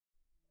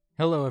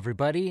Hello,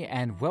 everybody,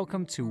 and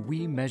welcome to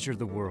We Measure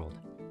the World,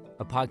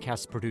 a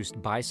podcast produced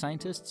by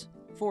scientists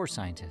for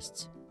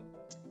scientists.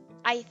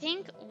 I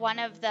think one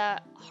of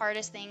the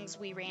hardest things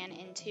we ran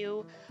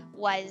into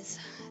was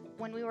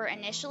when we were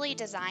initially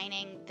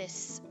designing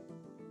this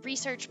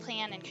research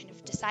plan and kind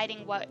of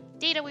deciding what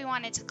data we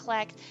wanted to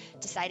collect,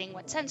 deciding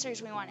what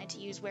sensors we wanted to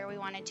use, where we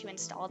wanted to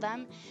install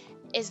them,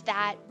 is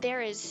that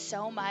there is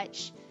so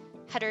much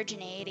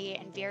heterogeneity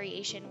and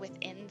variation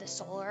within the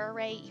solar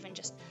array, even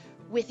just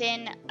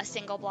within a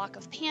single block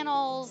of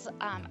panels,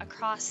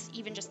 across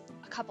even just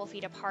a couple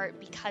feet apart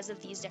because of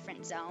these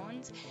different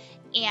zones.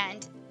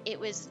 And it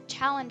was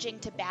challenging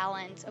to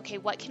balance, okay,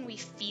 what can we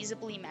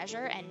feasibly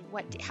measure and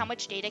how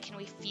much data can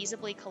we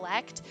feasibly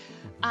collect,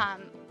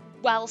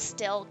 while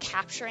still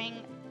capturing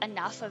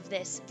enough of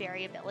this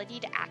variability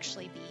to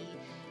actually be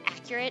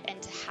accurate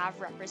and to have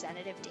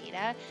representative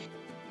data.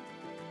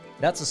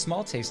 That's a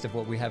small taste of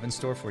what we have in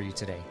store for you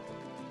today.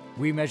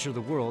 We Measure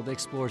the World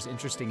explores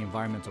interesting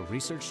environmental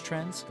research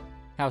trends,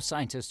 how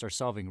scientists are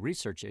solving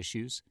research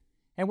issues,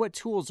 and what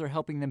tools are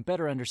helping them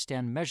better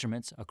understand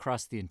measurements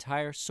across the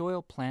entire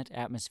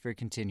soil-plant-atmosphere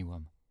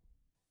continuum.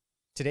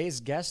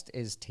 Today's guest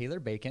is Taylor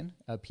Bacon,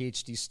 a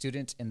Ph.D.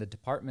 student in the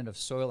Department of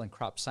Soil and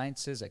Crop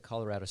Sciences at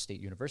Colorado State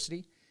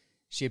University.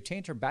 She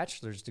obtained her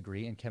bachelor's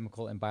degree in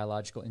chemical and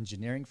biological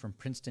engineering from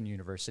Princeton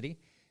University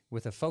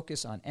with a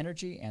focus on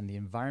energy and the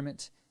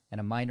environment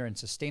and a minor in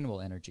sustainable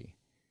energy.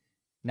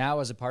 Now,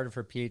 as a part of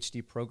her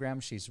PhD program,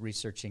 she's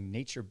researching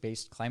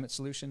nature-based climate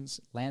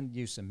solutions, land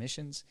use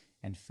emissions,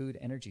 and food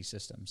energy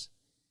systems.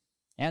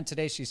 And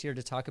today she's here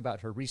to talk about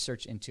her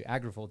research into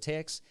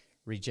agrivoltaics,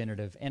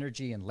 regenerative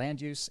energy and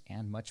land use,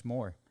 and much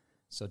more.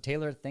 So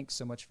Taylor, thanks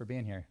so much for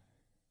being here.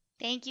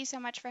 Thank you so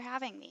much for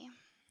having me.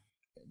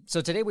 So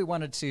today we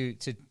wanted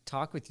to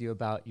talk with you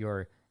about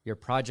your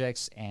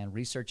projects and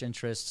research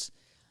interests.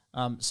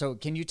 So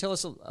can you tell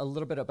us a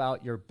little bit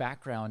about your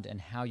background and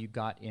how you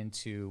got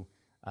into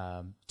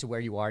to where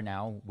you are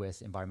now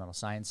with environmental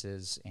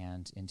sciences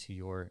and into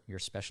your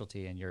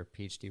specialty and your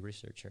PhD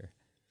researcher?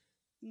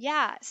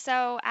 Yeah,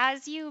 so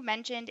as you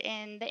mentioned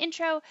in the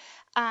intro,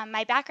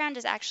 my background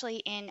is actually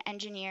in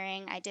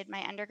engineering. I did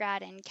my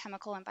undergrad in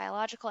chemical and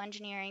biological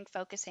engineering,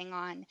 focusing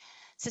on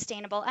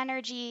sustainable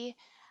energy.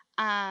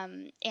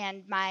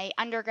 And my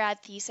undergrad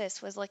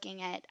thesis was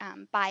looking at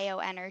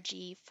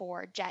bioenergy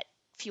for jet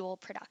fuel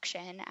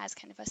production as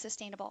kind of a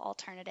sustainable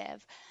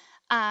alternative.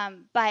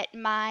 But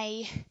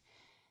my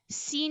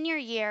senior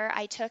year,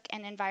 I took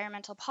an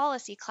environmental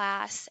policy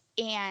class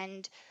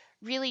and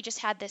really just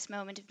had this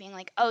moment of being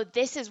like, oh,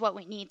 this is what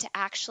we need to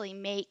actually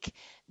make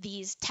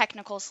these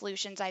technical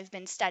solutions I've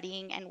been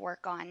studying and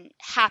work on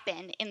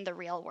happen in the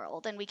real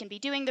world. And we can be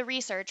doing the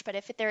research, but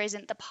if there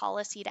isn't the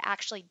policy to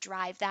actually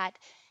drive that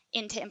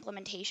into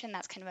implementation,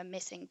 that's kind of a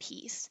missing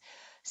piece.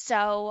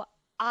 So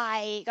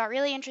I got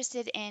really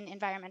interested in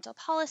environmental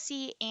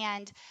policy,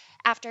 and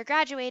after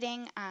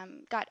graduating,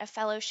 got a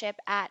fellowship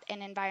at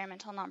an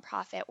environmental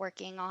nonprofit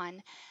working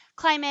on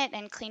climate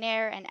and clean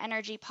air and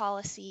energy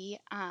policy,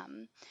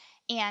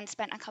 and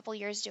spent a couple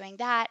years doing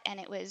that. And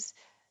it was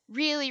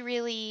really,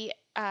 really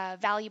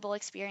valuable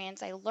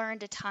experience. I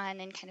learned a ton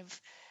and kind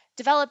of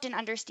developed an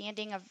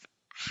understanding of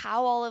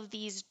how all of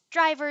these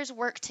drivers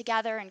work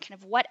together and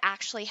kind of what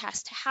actually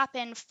has to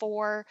happen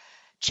for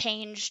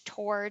change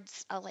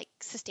towards a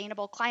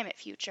sustainable climate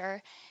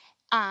future.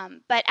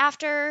 But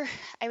after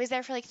I was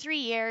there for 3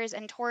 years,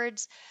 and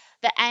towards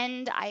the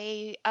end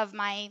of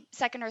my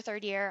second or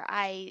third year,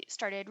 I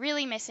started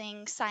really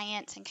missing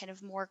science and kind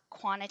of more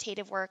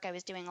quantitative work. I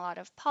was doing a lot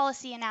of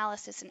policy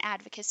analysis and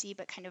advocacy,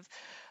 but kind of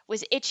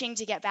was itching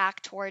to get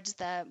back towards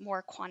the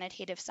more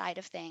quantitative side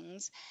of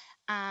things.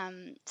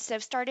 So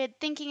started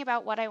thinking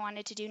about what I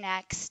wanted to do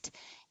next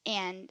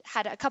and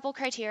had a couple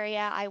criteria.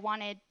 I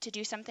wanted to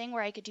do something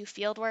where I could do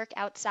field work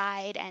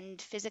outside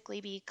and physically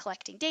be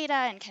collecting data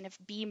and kind of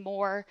be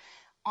more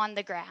on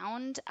the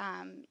ground,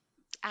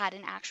 at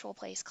an actual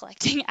place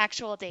collecting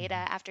actual data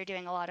after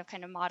doing a lot of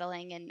kind of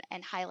modeling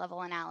and high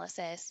level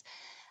analysis.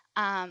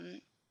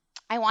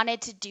 I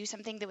wanted to do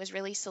something that was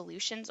really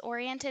solutions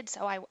oriented.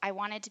 So I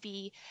wanted to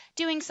be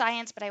doing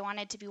science, but I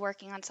wanted to be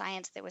working on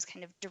science that was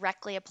kind of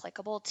directly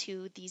applicable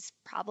to these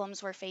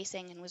problems we're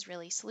facing and was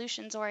really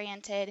solutions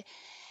oriented.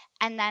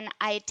 And then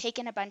I had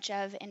taken a bunch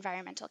of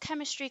environmental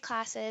chemistry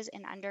classes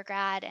in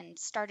undergrad and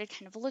started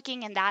kind of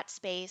looking in that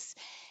space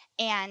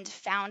and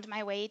found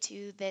my way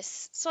to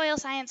this soil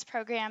science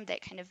program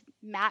that kind of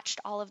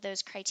matched all of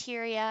those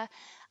criteria.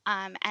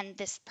 And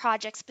this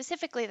project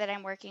specifically that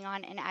I'm working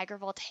on in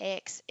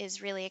agrivoltaics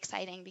is really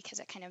exciting because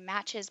it kind of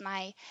matches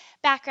my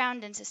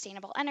background in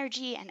sustainable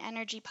energy and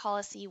energy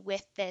policy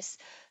with this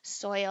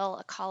soil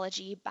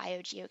ecology,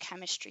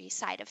 biogeochemistry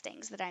side of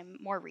things that I'm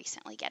more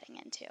recently getting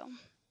into.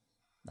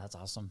 That's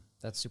awesome.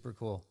 That's super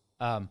cool.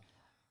 I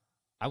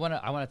want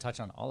to touch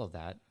on all of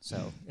that.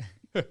 So,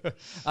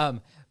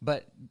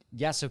 but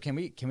yeah. So can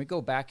we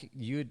go back?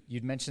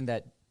 You'd mentioned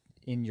that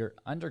in your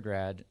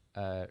undergrad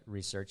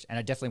research, and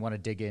I definitely want to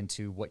dig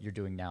into what you're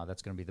doing now.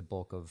 That's going to be the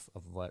bulk of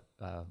what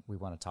we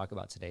want to talk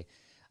about today.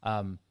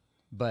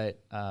 but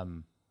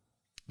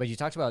you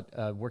talked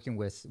about working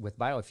with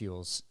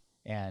biofuels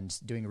and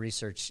doing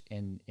research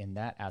in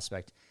that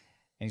aspect.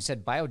 And you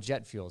said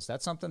biojet fuels.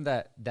 That's something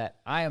that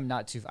I am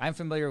not too. I'm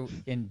familiar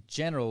in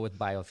general with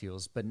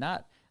biofuels, but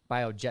not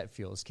biojet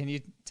fuels. Can you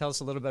tell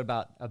us a little bit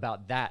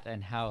about that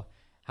and how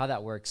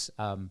that works?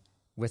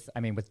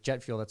 With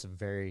jet fuel, that's a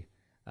very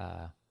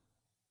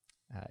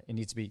it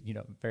needs to be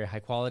very high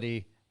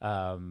quality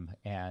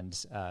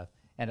and a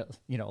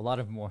lot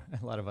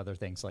of other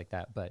things like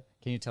that. But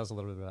can you tell us a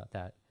little bit about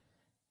that?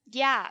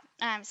 Yeah.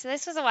 So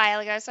this was a while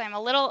ago, so I'm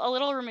a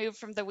little removed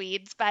from the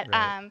weeds, but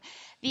Right.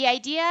 the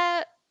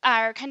idea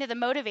or kind of the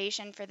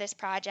motivation for this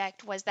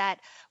project was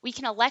that we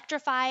can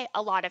electrify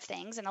a lot of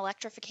things, and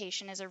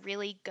electrification is a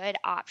really good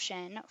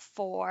option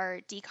for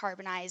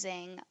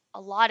decarbonizing a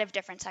lot of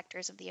different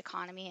sectors of the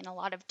economy and a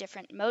lot of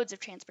different modes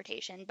of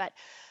transportation. But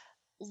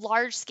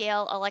large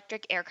scale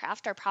electric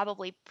aircraft are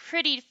probably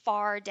pretty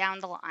far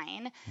down the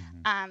line.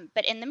 Mm-hmm.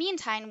 But in the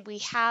meantime, we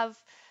have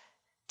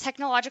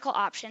technological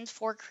options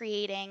for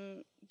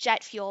creating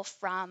jet fuel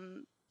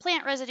from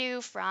plant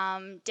residue,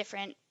 from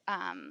different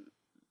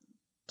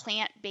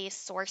plant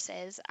based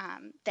sources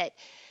that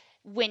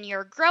when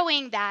you're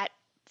growing that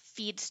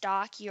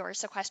feedstock, you're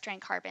sequestering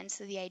carbon.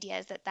 So the idea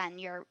is that then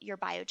your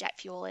biojet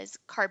fuel is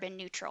carbon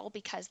neutral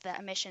because the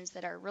emissions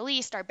that are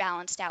released are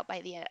balanced out by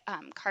the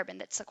carbon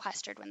that's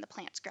sequestered when the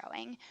plant's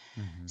growing.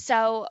 Mm-hmm.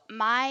 So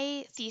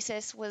my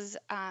thesis was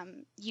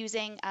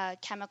using a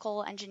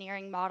chemical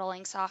engineering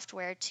modeling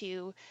software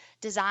to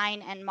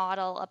design and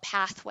model a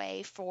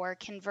pathway for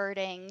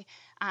converting.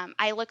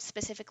 I looked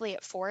specifically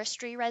at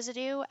forestry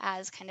residue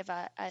as kind of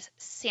a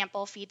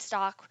sample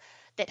feedstock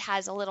that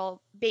has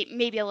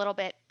maybe a little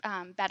bit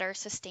better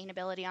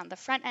sustainability on the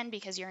front end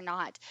because you're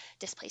not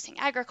displacing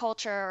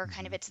agriculture or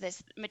kind of Mm-hmm. it's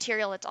this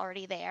material that's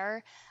already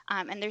there.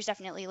 And there's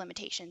definitely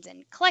limitations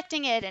in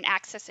collecting it and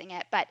accessing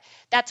it, but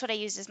that's what I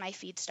used as my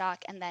feedstock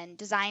and then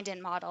designed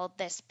and modeled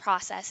this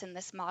process in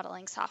this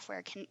modeling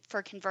software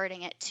for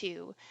converting it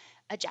to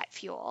a jet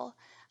fuel.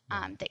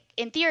 Right. That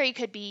in theory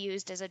could be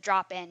used as a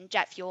drop-in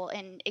jet fuel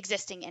in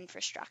existing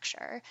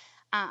infrastructure.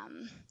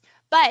 Um,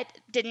 but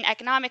did an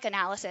economic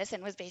analysis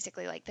and was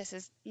basically like, this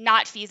is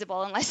not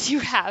feasible unless you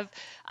have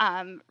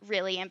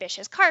really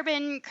ambitious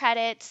carbon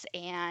credits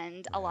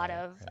and a lot Right.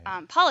 of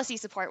Right. policy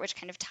support, which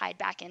kind of tied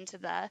back into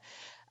the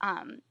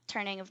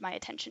turning of my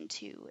attention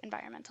to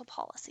environmental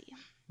policy.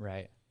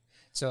 Right.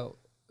 So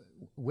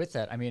with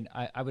that,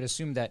 I would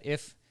assume that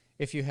if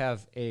you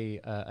have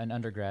an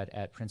undergrad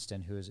at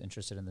Princeton who is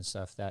interested in this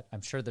stuff, that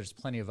I'm sure there's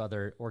plenty of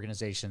other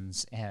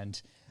organizations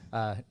and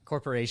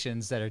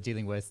corporations that are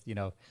dealing with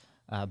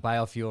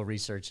biofuel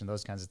research and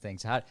those kinds of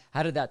things.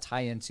 How did that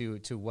tie into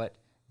what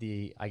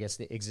the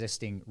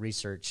existing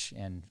research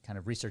and kind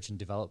of research and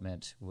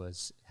development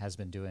has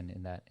been doing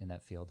in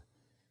that field?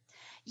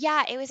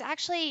 Yeah, it was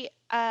actually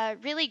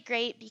really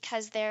great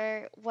because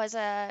there was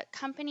a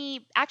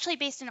company actually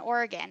based in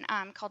Oregon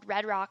called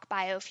Red Rock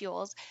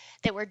Biofuels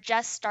that were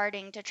just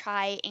starting to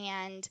try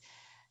and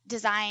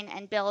design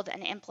and build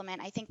and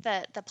implement. I think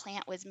the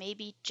plant was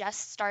maybe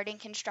just starting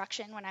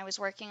construction when I was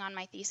working on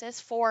my thesis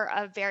for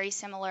a very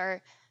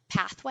similar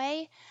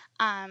pathway.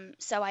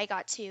 So I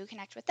got to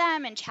connect with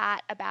them and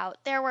chat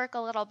about their work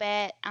a little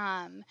bit.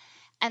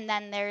 And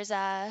then there's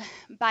a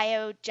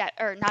biojet,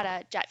 or not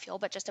a jet fuel,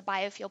 but just a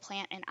biofuel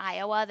plant in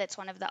Iowa that's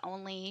one of the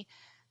only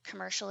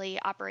commercially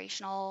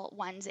operational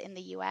ones in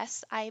the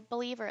US, I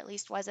believe, or at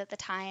least was at the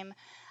time.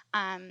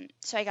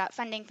 So I got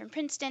funding from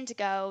Princeton to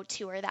go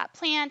tour that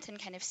plant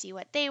and kind of see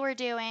what they were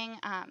doing.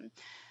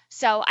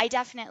 So I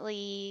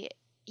definitely,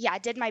 yeah,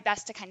 did my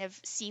best to kind of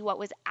see what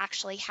was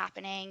actually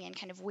happening and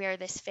kind of where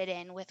this fit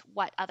in with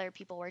what other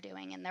people were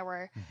doing. And there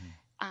were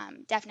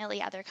Mm-hmm.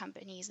 definitely other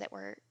companies that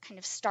were kind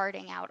of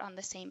starting out on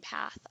the same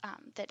path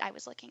that I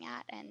was looking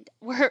at, and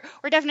were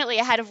definitely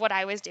ahead of what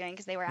I was doing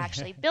because they were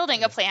actually building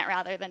a Right. plant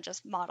rather than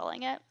just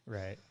modeling it.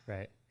 Right.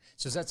 Right.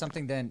 So is that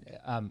something then?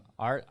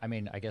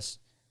 I guess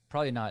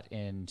probably not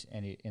in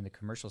the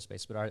commercial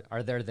space, but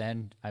are there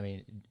then?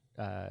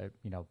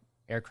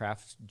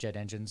 Aircraft jet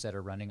engines that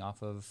are running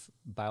off of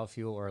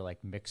biofuel or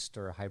like mixed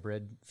or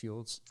hybrid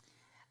fuels?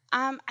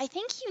 I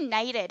think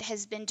United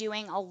has been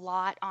doing a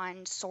lot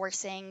on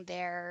sourcing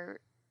their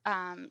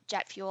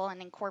jet fuel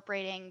and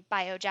incorporating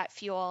biojet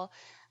fuel.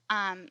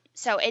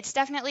 So it's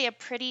definitely a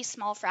pretty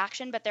small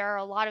fraction, but there are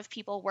a lot of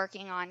people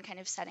working on kind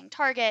of setting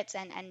targets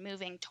and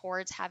moving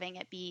towards having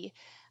it be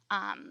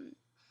um,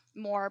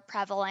 more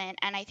prevalent.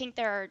 And I think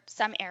there are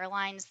some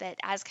airlines that,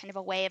 as kind of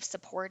a way of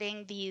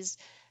supporting these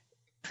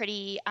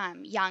pretty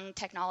young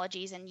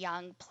technologies and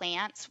young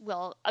plants,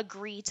 will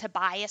agree to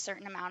buy a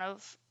certain amount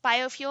of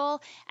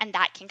biofuel, and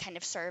that can kind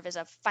of serve as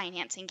a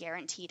financing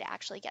guarantee to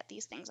actually get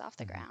these things off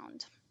the Mm-hmm.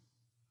 ground.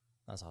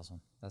 That's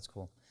awesome. That's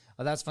cool.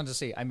 Oh, that's fun to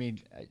see.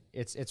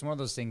 It's one of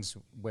those things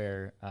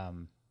where,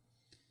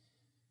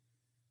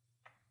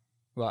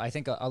 well, I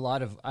think a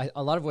lot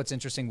of what's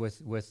interesting with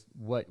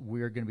what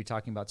we're going to be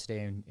talking about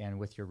today and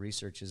with your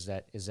research is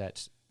that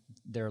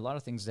there are a lot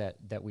of things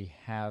that we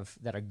have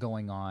that are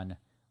going on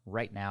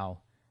right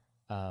now,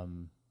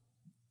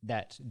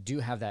 that do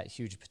have that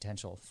huge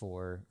potential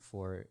for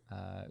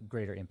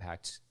greater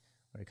impact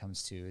when it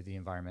comes to the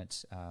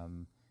environment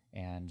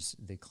and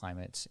the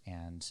climate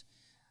and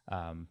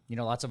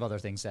lots of other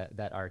things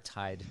that are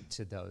tied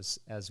to those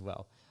as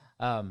well.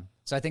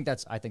 So I think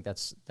that's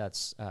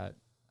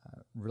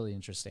really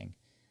interesting.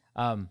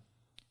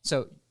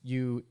 So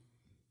you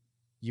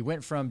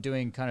went from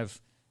doing kind of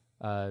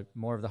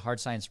more of the hard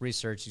science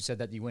research. You said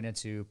that you went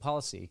into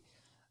policy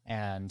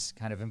and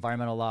kind of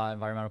environmental law,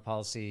 environmental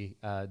policy,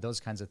 those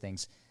kinds of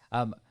things.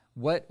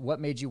 What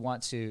made you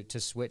want to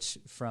switch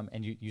from,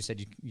 and you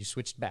said you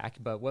switched back,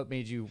 but what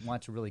made you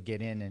want to really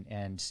get in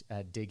and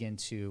dig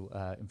into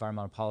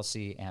environmental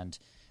policy? And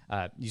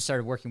you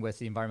started working with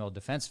the Environmental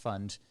Defense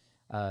Fund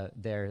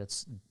there,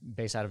 that's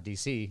based out of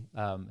DC.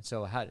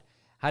 So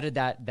how did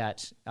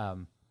that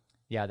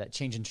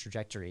change in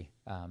trajectory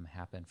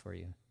happen for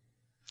you?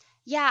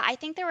 Yeah, I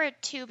think there were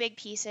two big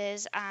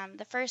pieces.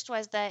 The first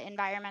was the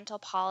environmental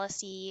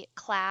policy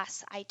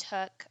class I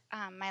took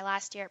my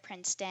last year at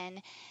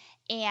Princeton,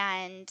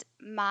 and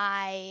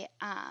my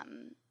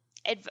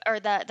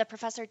the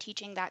professor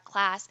teaching that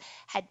class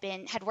had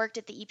worked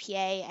at the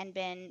EPA and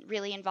been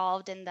really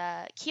involved in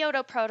the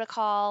Kyoto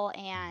Protocol,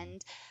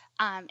 and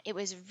it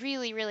was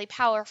really, really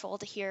powerful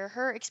to hear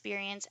her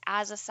experience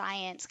as a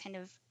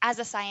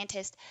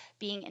scientist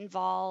being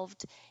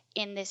involved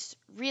in this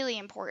really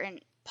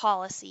important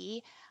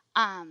policy,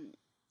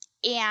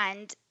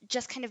 and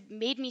just kind of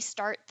made me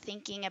start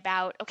thinking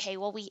about, okay,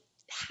 well, we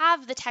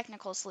have the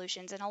technical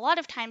solutions, and a lot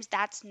of times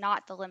that's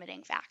not the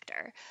limiting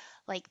factor.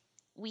 Like,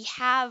 we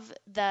have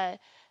the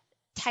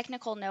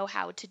technical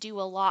know-how to do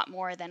a lot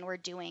more than we're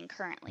doing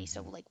currently.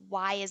 So, like,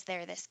 why is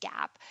there this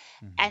gap?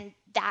 And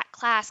that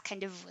class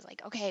kind of was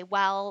like, okay,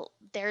 well,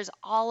 there's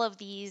all of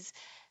these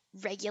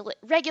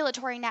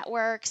regulatory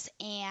networks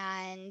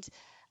and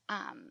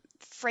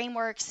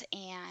frameworks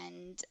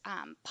and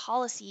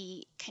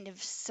policy kind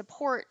of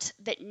support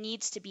that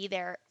needs to be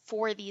there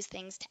for these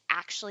things to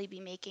actually be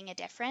making a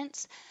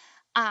difference.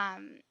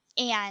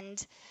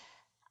 And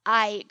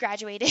I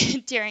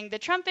graduated during the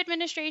Trump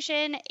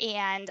administration,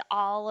 and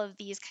all of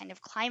these kind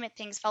of climate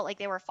things felt like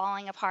they were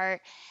falling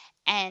apart.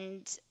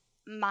 And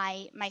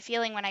my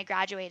feeling when I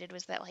graduated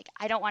was that, like,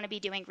 I don't want to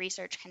be doing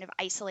research kind of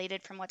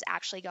isolated from what's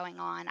actually going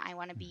on. I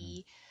want to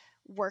be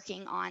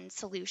working on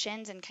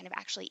solutions and kind of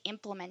actually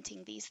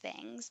implementing these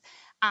things.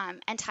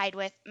 And tied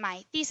with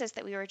my thesis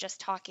that we were just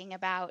talking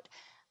about,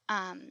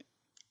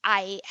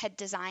 I had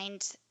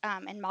designed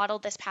and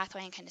modeled this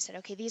pathway and kind of said,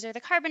 okay, these are the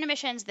carbon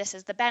emissions, this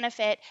is the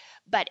benefit,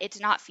 but it's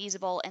not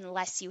feasible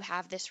unless you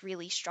have this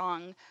really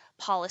strong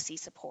policy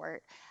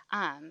support.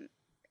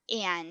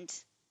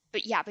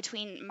 But yeah,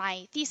 between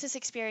my thesis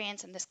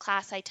experience and this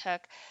class I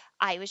took,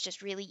 I was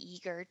just really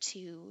eager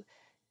to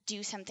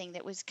do something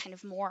that was kind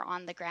of more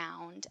on the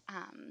ground.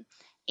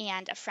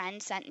 And a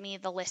friend sent me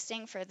the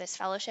listing for this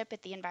fellowship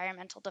at the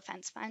Environmental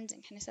Defense Fund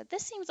and kind of said,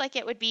 this seems like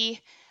it would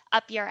be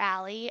up your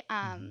alley.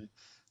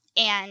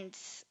 And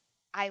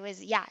I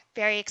was,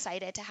 very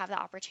excited to have the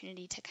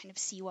opportunity to kind of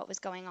see what was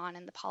going on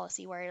in the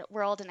policy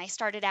world. And I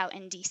started out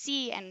in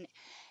DC, and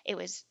it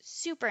was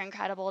super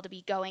incredible to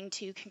be going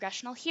to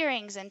congressional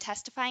hearings and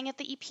testifying at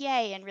the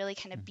EPA and really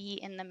kind of be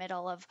in the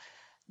middle of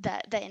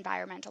the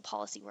environmental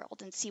policy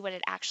world and see what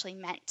it actually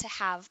meant to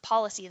have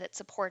policy that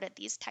supported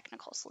these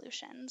technical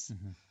solutions.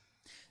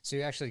 So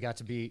you actually got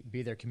to be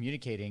there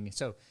communicating.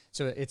 So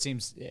it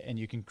seems, and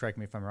you can correct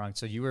me if I'm wrong,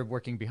 so you were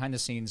working behind the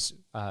scenes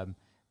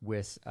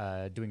with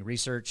doing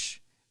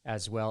research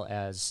as well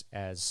as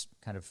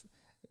kind of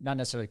not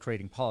necessarily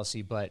creating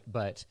policy, but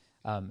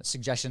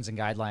suggestions and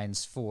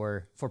guidelines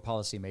for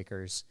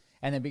policymakers,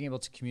 and then being able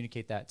to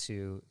communicate that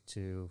to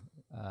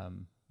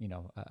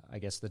I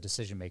guess the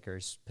decision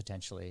makers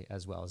potentially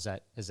as well.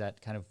 Is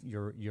that kind of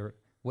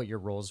what your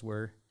roles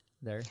were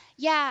there?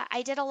 Yeah,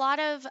 I did a lot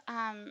of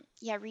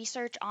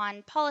research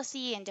on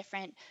policy and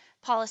different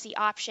policy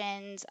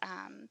options,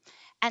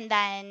 and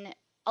then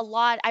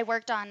I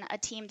worked on a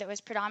team that was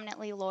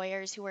predominantly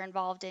lawyers who were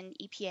involved in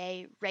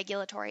EPA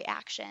regulatory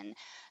action.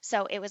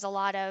 So it was a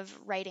lot of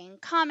writing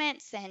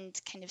comments and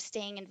kind of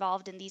staying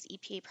involved in these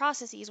EPA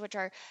processes, which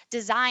are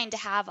designed to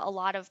have a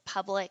lot of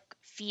public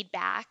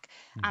feedback.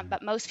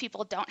 But most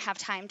people don't have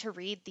time to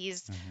read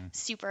these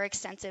super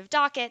extensive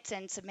dockets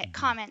and submit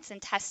comments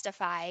and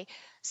testify.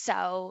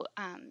 So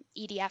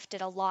EDF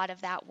did a lot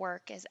of that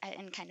work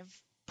and kind of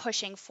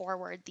pushing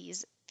forward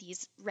these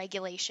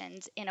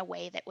regulations in a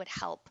way that would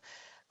help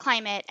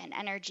climate and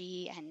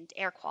energy and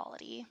air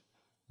quality.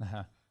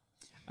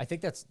 I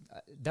think that's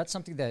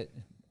something that,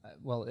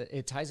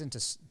 it ties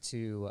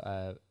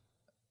into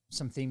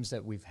some themes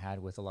that we've had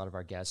with a lot of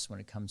our guests when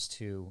it comes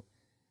to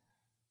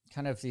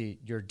kind of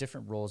your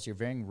different roles, your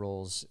varying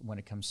roles when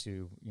it comes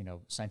to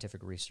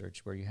scientific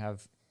research, where you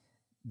have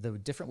the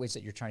different ways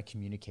that you're trying to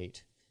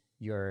communicate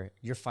your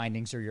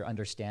findings or your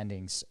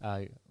understandings,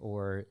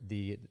 or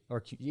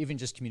even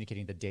just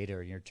communicating the data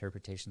or your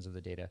interpretations of the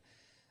data.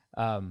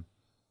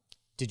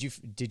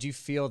 Did you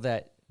feel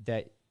that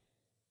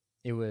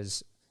it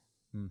was?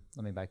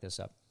 Let me back this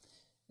up.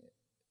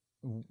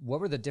 what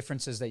were the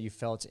differences that you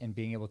felt in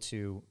being able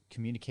to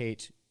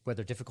communicate,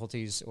 whether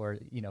difficulties or,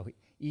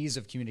 ease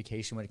of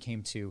communication when it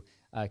came to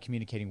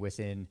communicating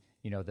within,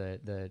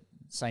 the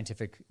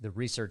scientific, the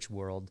research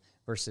world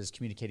versus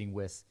communicating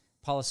with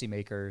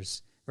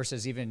policymakers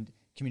versus even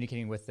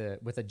communicating with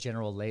a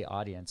general lay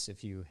audience,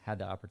 if you had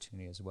the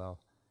opportunity as well?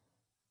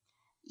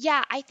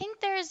 Yeah, I think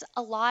there's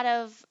a lot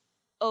of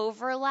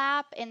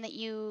overlap in that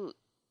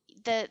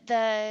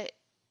the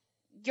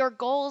your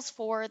goals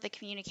for the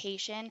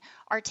communication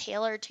are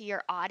tailored to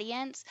your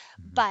audience,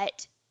 Mm-hmm.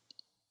 but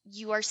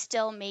you are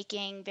still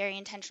making very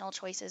intentional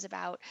choices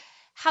about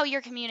how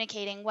you're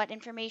communicating, what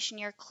information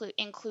you're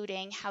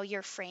including, how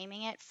you're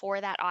framing it for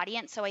that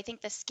audience. So I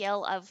think the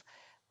skill of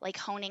like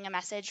honing a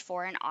message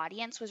for an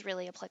audience was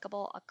really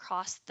applicable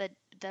across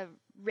the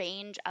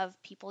range of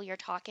people you're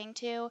talking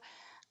to.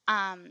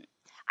 Um,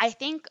 I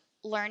think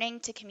learning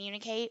to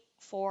communicate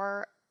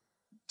for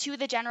to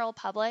the general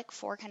public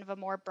for kind of a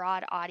more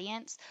broad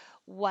audience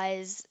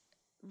was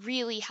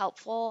really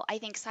helpful. I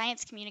think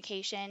science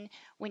communication,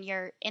 when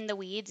you're in the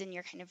weeds and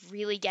you're kind of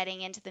really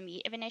getting into the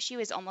meat of an issue,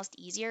 is almost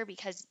easier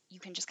because you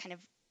can just kind of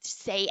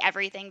say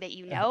everything that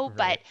you know.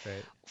 But Right,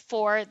 right.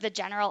 for the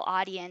general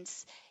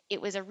audience, it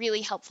was a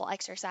really helpful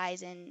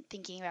exercise in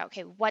thinking about,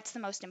 okay, what's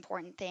the most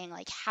important thing?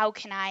 Like, how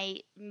can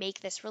I make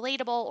this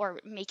relatable or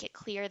make it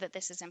clear that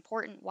this is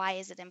important? Why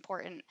is it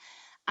important?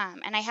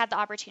 And I had the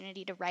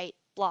opportunity to write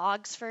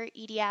blogs for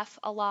EDF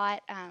a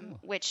lot, Cool.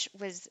 which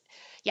was,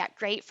 yeah,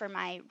 great for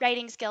my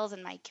writing skills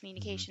and my Mm-hmm.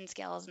 communication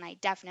skills. And I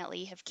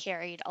definitely have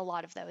carried a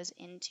lot of those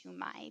into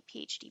my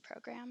PhD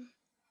program.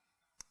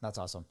 That's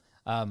awesome.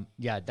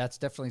 Yeah, that's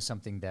definitely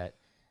something that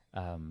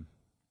um,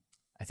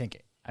 I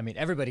think. I mean,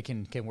 everybody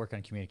can work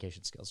on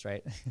communication skills,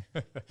 right?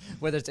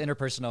 Whether it's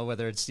interpersonal,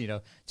 whether it's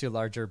to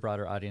larger,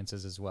 broader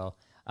audiences as well.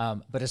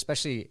 But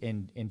especially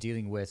in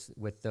dealing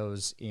with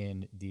those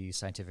in the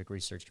scientific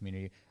research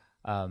community,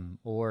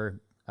 or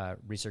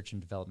research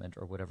and development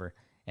or whatever,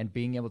 and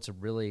being able to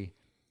really,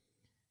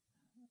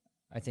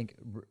 I think,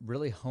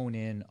 really hone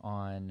in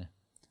on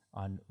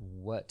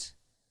what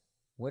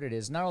it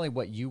is, not only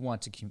what you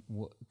want to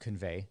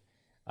convey,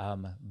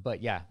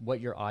 but yeah, who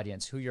your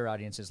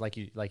audience is, like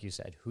you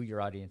said, who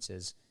your audience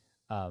is,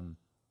 um,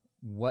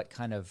 what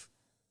kind of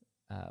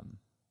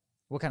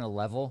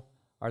level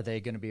are they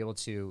going to be able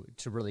to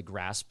really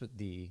grasp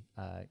the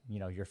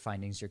your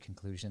findings, your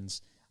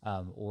conclusions,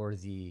 or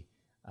the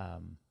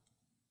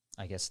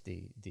I guess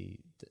the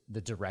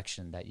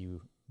direction that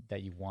you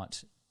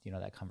want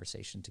that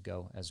conversation to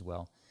go as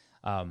well.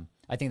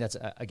 I think that's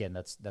again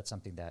that's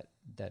something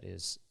that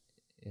is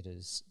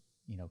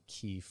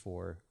key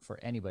for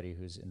anybody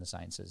who's in the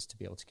sciences to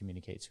be able to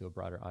communicate to a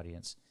broader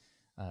audience,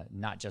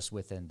 not just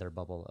within their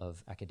bubble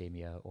of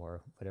academia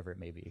or whatever it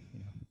may be.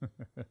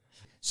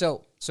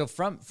 So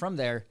from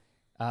there,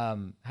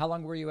 how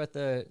long were you at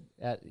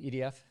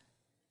EDF?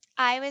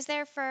 I was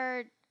there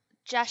for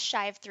just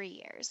shy of 3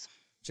 years.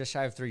 Just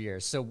shy of 3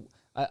 years. So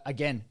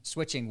again,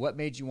 switching. What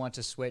made you want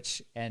to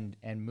switch and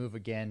move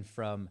again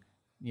from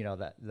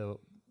the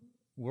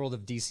world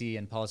of DC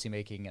and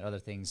policymaking and other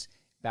things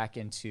back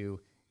into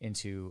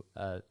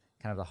kind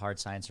of the hard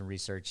science and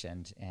research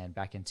and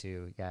back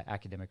into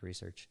academic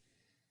research?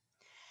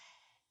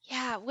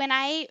 Yeah, when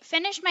I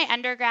finished my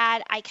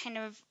undergrad, I kind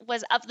of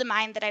was of the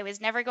mind that I was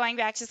never going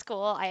back to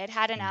school. I had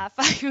had Mm. enough.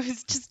 I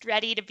was just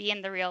ready to be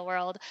in the real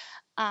world.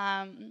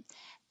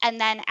 And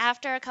then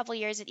after a couple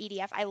years at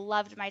EDF, I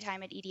loved my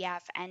time at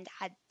EDF and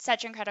had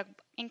such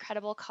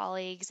incredible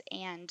colleagues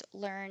and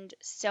learned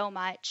so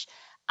much.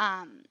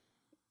 Um,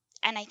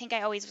 and I think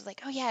I always was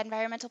like, oh yeah,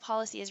 environmental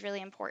policy is really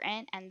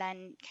important, and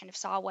then kind of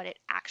saw what it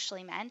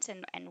actually meant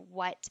and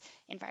what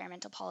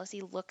environmental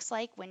policy looks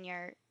like when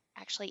you're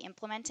actually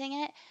implementing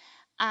it.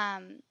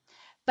 Um,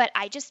 but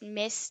I just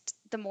missed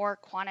the more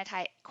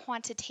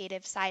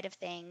quantitative side of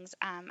things.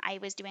 I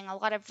was doing a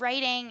lot of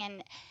writing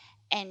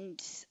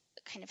and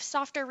kind of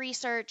softer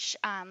research,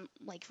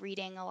 like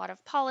reading a lot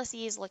of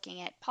policies,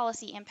 looking at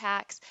policy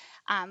impacts,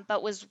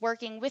 but was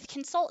working with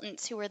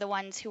consultants who were the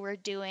ones who were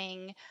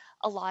doing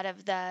a lot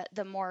of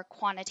the more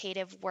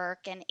quantitative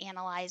work and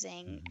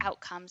analyzing Mm-hmm.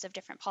 outcomes of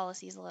different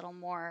policies a little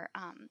more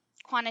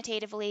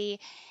quantitatively.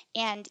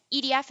 And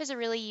EDF is a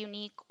really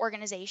unique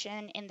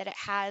organization in that it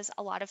has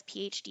a lot of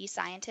PhD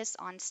scientists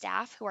on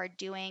staff who are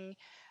doing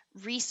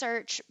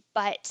research,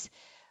 but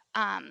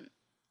um,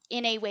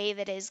 in a way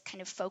that is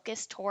kind of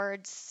focused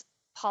towards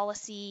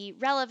policy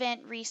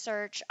relevant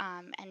research,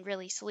 and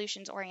really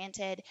solutions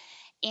oriented.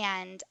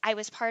 And I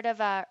was part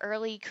of a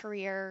early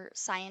career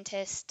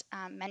scientist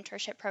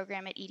mentorship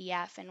program at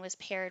EDF and was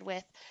paired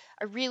with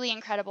a really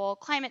incredible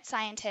climate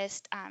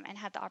scientist, and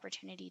had the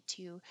opportunity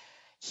to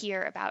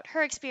hear about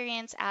her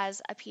experience as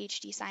a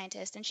PhD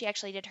scientist. And she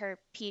actually did her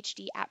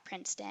PhD at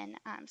Princeton.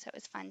 So it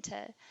was fun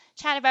to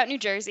chat about New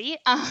Jersey.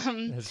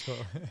 That's cool.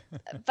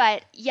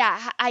 But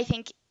yeah, I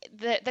think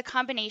the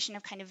combination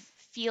of kind of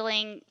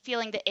feeling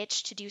the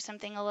itch to do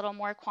something a little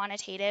more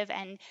quantitative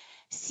and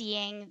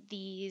seeing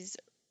these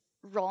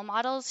role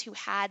models who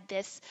had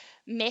this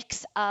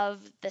mix of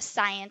the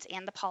science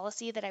and the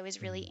policy that I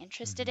was really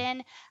interested Mm-hmm.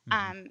 in,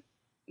 Mm-hmm.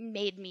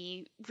 made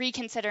me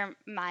reconsider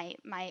my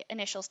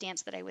initial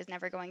stance that I was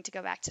never going to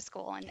go back to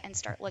school, and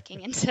start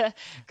looking into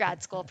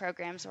grad school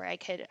programs where I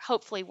could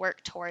hopefully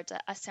work towards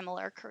a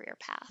similar career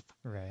path.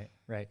 Right,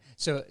 right.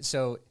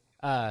 So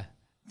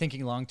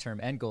thinking long term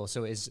end goal.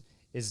 So is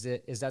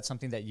that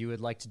something that you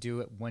would like to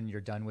do when you're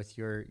done with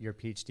your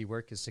PhD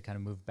work? Is to kind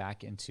of move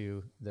back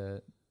into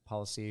the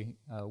policy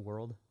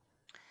world?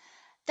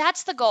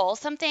 That's the goal.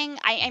 Something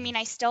I mean,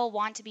 I still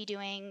want to be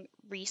doing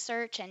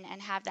research and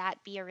have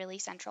that be a really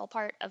central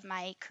part of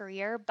my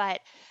career, but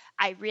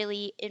I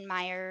really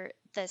admire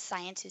the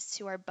scientists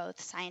who are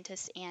both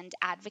scientists and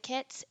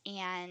advocates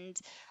and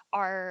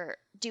are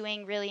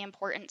doing really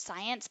important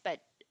science, but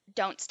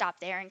don't stop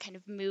there and kind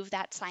of move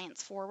that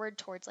science forward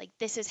towards like,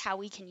 this is how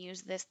we can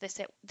use this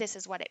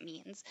is what it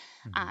means.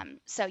 Mm-hmm.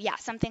 So yeah,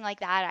 something like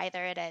that, either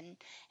at an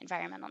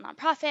environmental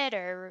nonprofit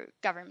or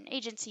government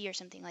agency or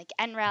something like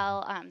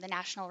NREL, the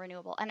National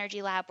Renewable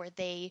Energy Lab, where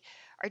they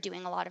are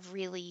doing a lot of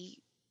really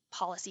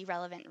policy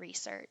relevant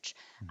research.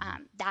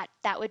 Mm-hmm.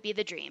 That would be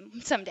the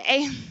dream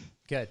someday.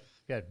 Good,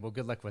 good. Well,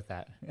 good luck with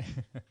that.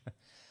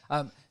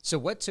 So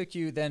what took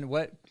you then?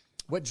 What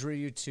drew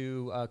you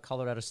to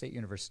Colorado State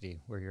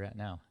University, where you're at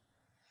now?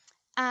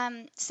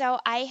 So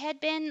I had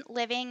been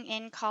living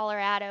in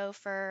Colorado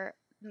for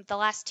the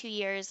last 2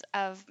 years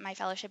of my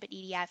fellowship at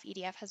EDF.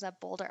 EDF has a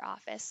Boulder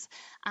office,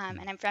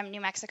 and I'm from New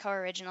Mexico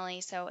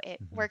originally, so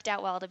it Mm-hmm. worked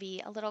out well to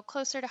be a little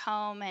closer to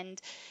home and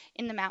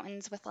in the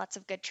mountains with lots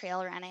of good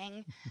trail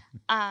running.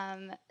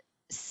 Um,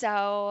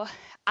 so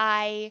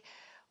I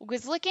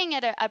was looking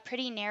at a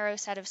pretty narrow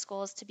set of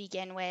schools to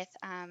begin with,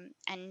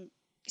 and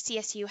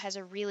CSU has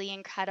a really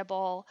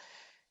incredible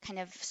kind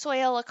of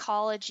soil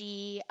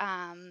ecology,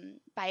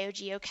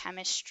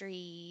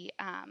 biogeochemistry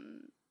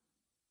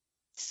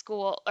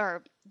school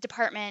or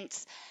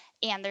departments.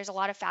 And there's a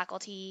lot of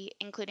faculty,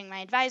 including my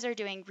advisor,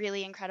 doing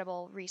really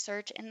incredible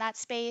research in that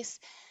space.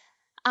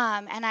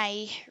 And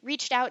I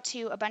reached out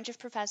to a bunch of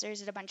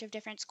professors at a bunch of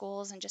different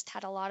schools and just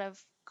had a lot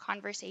of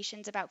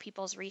conversations about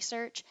people's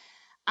research,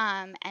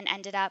 and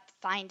ended up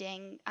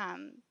finding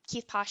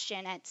Keith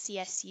Postian at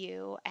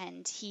CSU.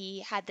 And he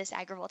had this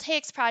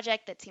agrivoltaics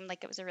project that seemed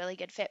like it was a really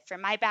good fit for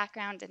my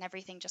background, and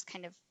everything just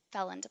kind of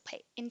fell into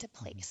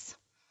Mm-hmm. place.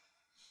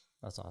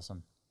 That's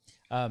awesome.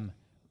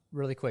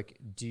 Really quick,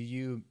 do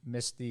you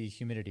miss the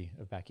humidity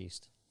of back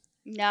east?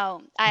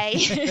 No, I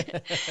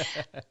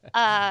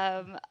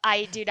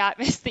do not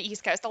miss the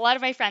East Coast. A lot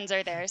of my friends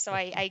are there, so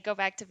I go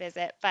back to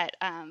visit. But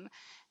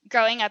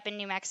growing up in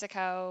New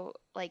Mexico,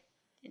 like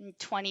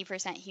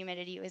 20%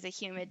 humidity was a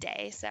humid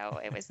day,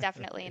 so it was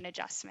definitely an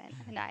adjustment,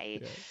 and Yeah.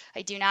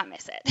 I do not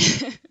miss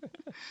it.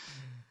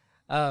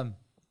 Um,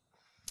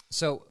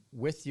 so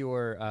with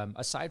your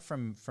aside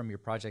from your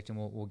project, and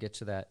we'll get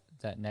to that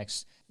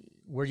next,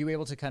 were you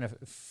able to kind of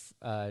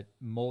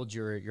mold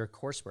your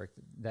coursework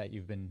that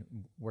you've been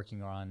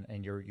working on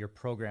and your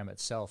program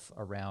itself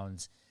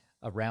around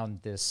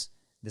this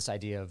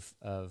idea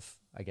of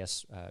I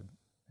guess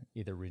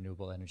either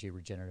renewable energy,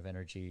 regenerative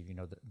energy,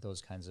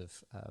 those kinds of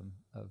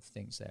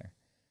things there?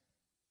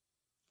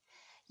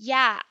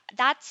 Yeah,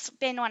 that's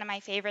been one of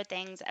my favorite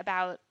things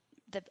about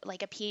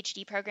a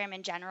PhD program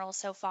in general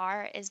so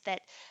far, is that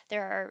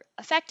there are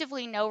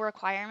effectively no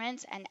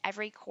requirements, and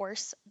every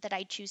course that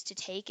I choose to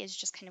take is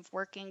just kind of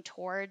working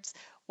towards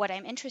what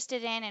I'm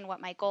interested in and what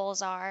my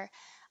goals are.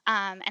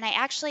 And I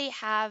actually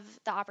have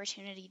the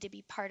opportunity to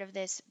be part of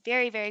this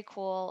very, very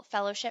cool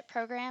fellowship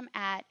program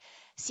at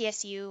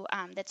CSU,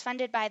 that's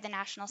funded by the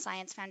National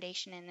Science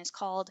Foundation and is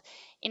called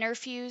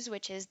Interfuse,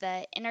 which is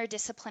the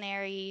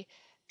interdisciplinary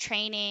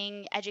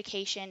training,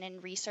 education,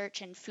 and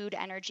research in food,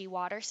 energy,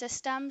 water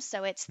systems.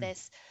 So it's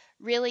this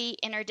really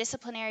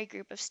interdisciplinary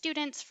group of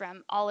students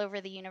from all over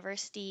the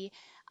university,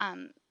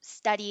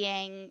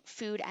 studying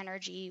food,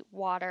 energy,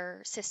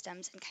 water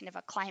systems, and kind of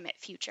a climate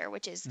future,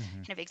 which is Mm-hmm.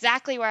 kind of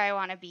exactly where I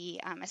want to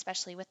be,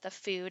 especially with the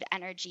food,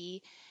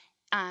 energy,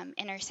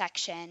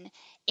 intersection.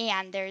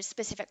 And there's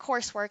specific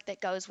coursework that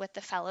goes with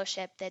the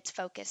fellowship that's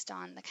focused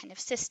on the kind of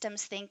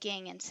systems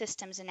thinking and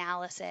systems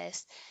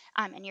analysis.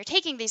 And you're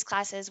taking these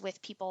classes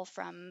with people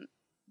from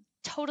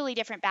totally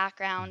different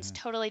backgrounds,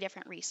 Mm-hmm. totally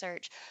different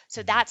research. So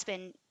Mm-hmm. that's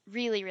been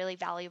really, really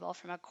valuable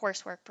from a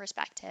coursework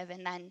perspective.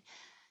 And then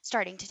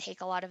starting to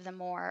take a lot of the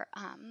more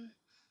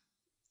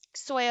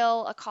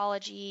soil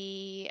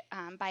ecology,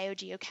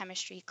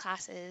 biogeochemistry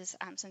classes,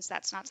 since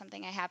that's not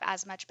something I have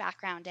as much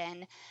background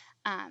in.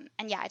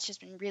 And yeah, it's just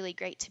been really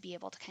great to be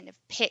able to kind of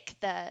pick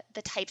the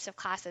types of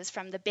classes,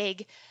 from the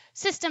big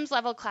systems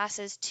level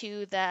classes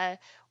to the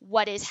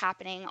what is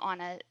happening on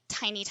a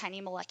tiny,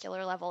 tiny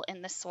molecular level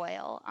in the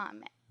soil,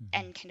 Mm-hmm.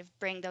 and kind of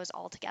bring those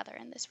all together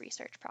in this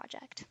research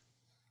project.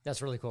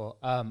 That's really cool.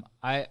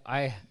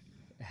 I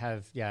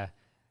have a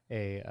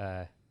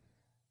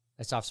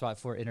soft spot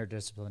for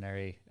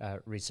interdisciplinary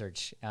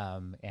research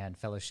and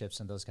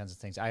fellowships and those kinds of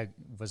things. I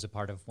was a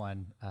part of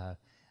one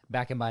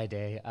back in my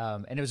day,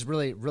 and it was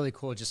really, really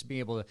cool just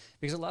being able to,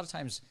 because a lot of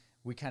times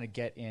we kind of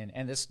get in,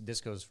 and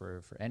this goes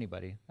for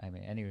anybody. I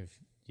mean, any of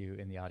you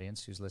in the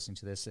audience who's listening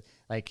to this,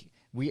 like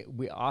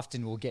we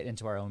often will get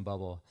into our own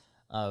bubble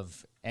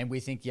of, and we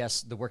think,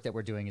 yes, the work that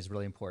we're doing is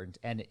really important,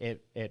 and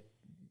it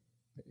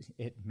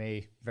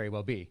may very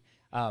well be,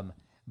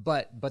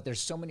 but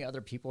there's so many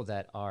other people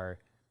that are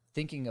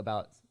thinking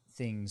about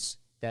things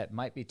that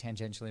might be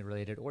tangentially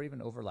related or even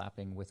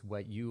overlapping with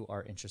what you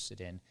are interested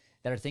in,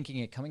 that are thinking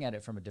it, coming at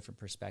it from a different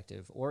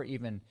perspective, or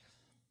even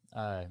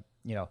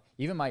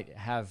even might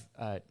have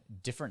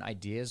different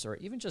ideas, or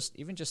even just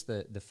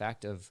the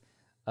fact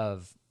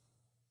of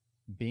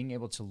being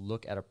able to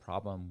look at a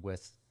problem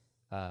with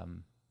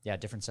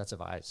different sets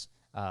of eyes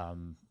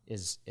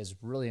is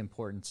really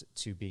important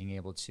to being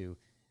able to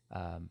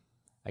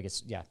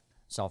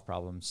solve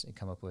problems and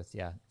come up with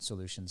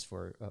solutions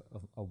for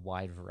a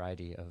wide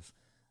variety of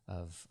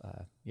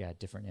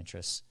different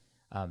interests.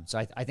 So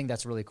I think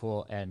that's really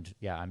cool, and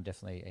I'm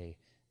definitely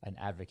an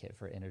advocate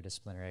for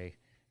interdisciplinary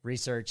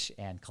research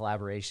and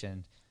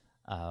collaboration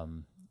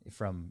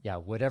from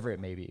whatever it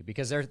may be,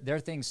 because there are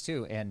things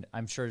too, and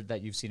I'm sure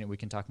that you've seen it. We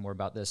can talk more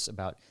about this,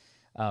 about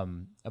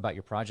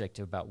your project,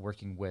 about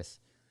working with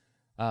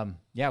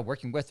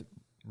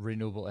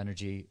renewable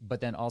energy, but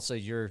then also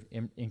you're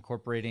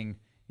incorporating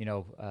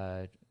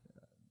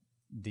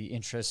the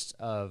interests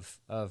of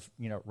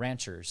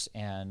ranchers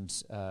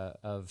and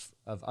of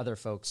other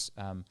folks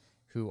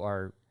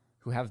who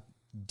have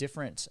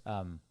different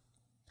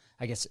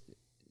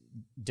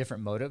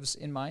different motives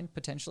in mind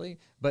potentially,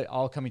 but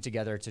all coming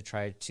together to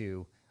try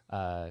to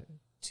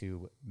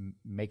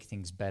make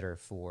things better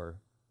for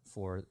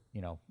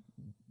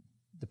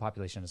the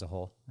population as a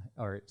whole,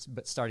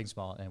 but starting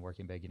small and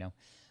working big.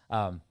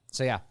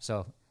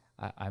 So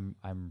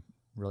I'm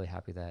really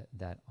happy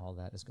that all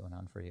that is going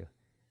on for you.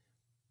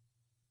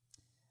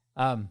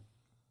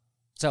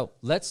 So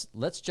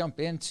let's jump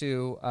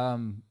into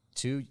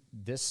to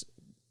this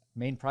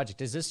main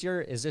project. Is this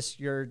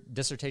your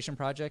dissertation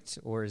project,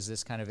 or is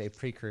this kind of a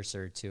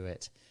precursor to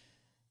it?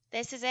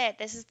 This is it.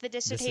 This is the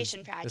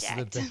dissertation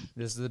project.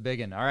 This is the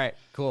big one. All right,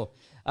 cool.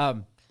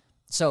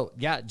 So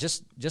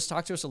just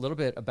talk to us a little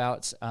bit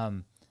about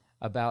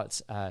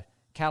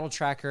cattle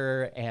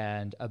tracker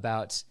and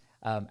about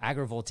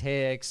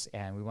agrivoltaics,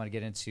 and we want to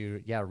get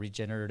into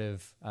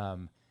regenerative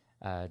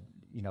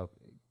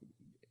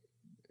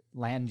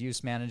land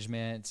use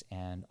management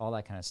and all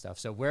that kind of stuff.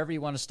 So wherever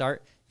you want to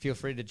start, feel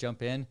free to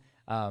jump in,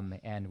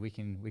 and we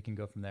can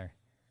go from there.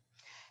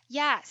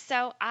 Yeah,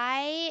 so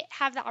I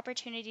have the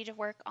opportunity to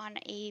work on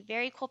a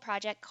very cool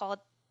project called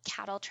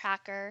Cattle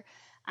Tracker.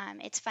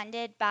 It's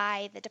funded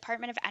by the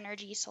Department of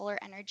Energy Solar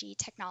Energy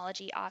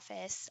Technology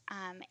Office.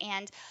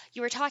 And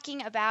you were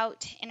talking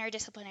about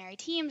interdisciplinary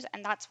teams,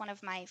 and that's one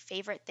of my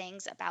favorite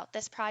things about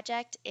this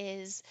project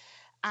is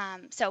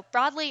so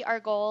broadly, our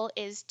goal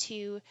is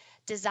to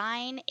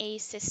design a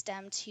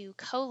system to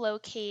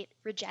co-locate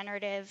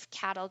regenerative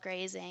cattle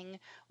grazing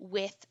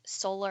with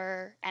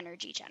solar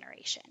energy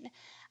generation.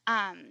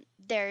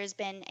 There's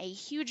been a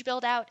huge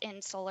build out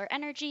in solar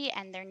energy,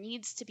 and there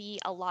needs to be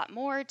a lot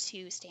more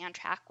to stay on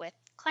track with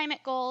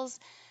climate goals.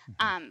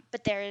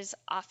 But there's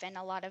often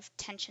a lot of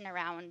tension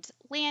around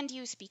land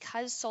use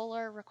because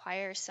solar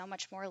requires so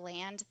much more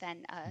land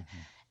than a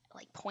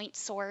like point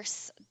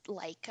source,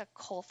 like a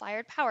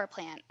coal-fired power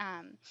plant.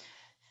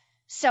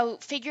 So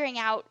figuring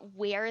out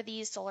where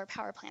these solar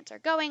power plants are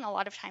going, a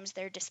lot of times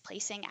they're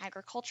displacing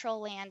agricultural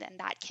land, and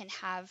that can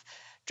have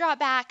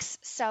drawbacks.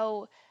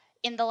 So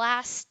in the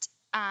last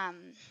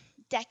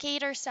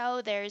decade or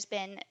so, there's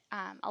been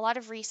a lot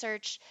of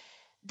research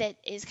that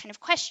is kind of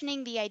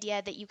questioning the idea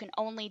that you can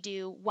only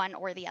do one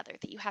or the other,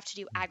 that you have to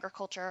do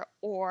agriculture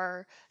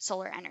or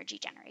solar energy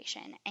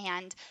generation.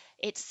 And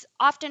it's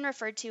often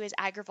referred to as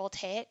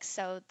agrivoltaics,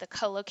 so the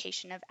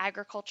co-location of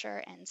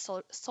agriculture and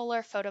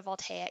solar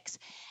photovoltaics.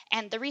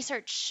 And the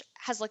research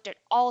has looked at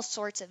all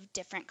sorts of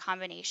different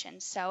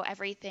combinations. So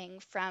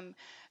everything from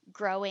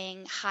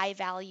growing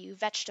high-value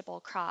vegetable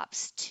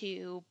crops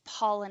to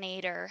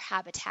pollinator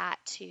habitat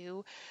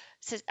to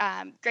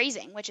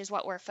grazing, which is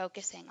what we're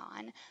focusing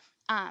on.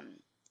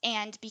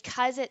 And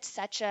because it's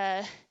such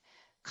a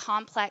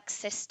complex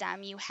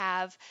system, you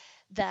have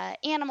the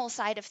animal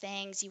side of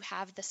things, you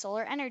have the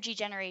solar energy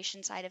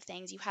generation side of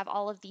things, you have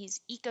all of these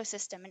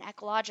ecosystem and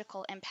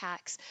ecological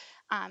impacts.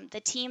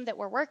 The team that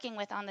we're working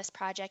with on this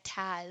project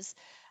has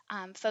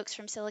folks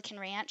from Silicon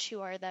Ranch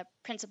who are the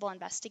principal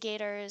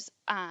investigators,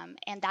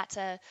 and that's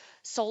a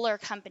solar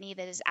company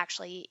that is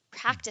actually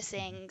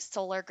practicing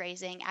solar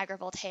grazing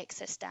agrivoltaic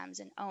systems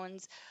and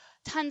owns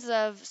tons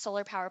of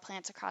solar power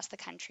plants across the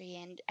country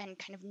and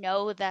kind of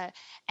know the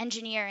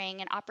engineering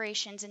and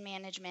operations and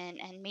management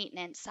and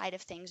maintenance side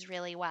of things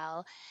really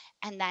well.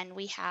 And then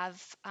we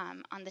have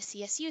on the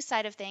CSU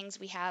side of things,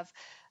 we have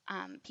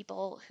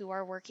people who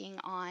are working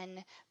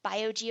on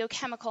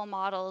biogeochemical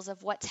models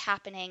of what's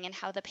happening and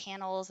how the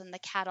panels and the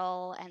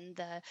cattle and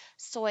the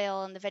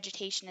soil and the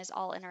vegetation is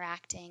all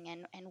interacting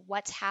and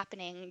what's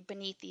happening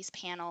beneath these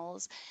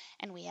panels.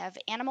 And we have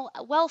animal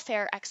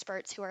welfare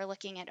experts who are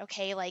looking at,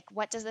 okay, like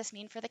what does this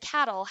mean for the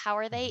cattle? How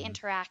are they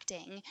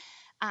interacting?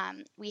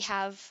 We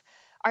have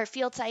our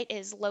field site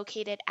is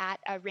located at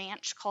a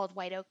ranch called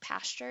White Oak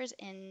Pastures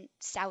in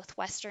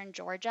southwestern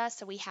Georgia.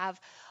 So we have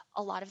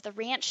a lot of the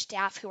ranch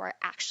staff who are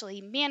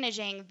actually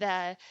managing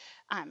the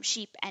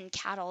sheep and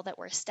cattle that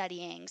we're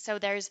studying. So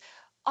there's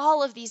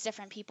all of these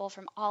different people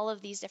from all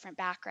of these different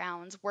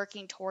backgrounds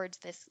working towards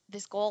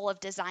this goal of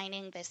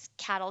designing this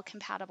cattle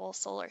compatible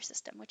solar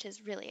system, which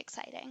is really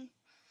exciting.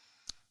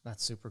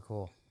 That's super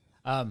cool.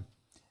 Um,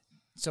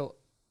 so,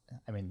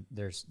 I mean,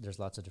 there's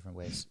lots of different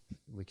ways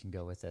we can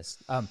go with this.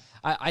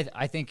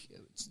 I think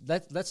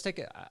let's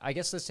take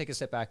let's take a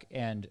step back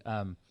and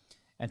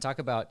talk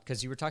about,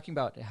 because you were talking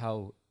about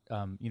how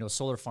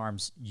solar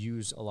farms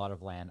use a lot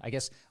of land. I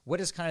guess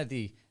what is kind of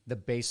the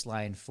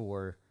baseline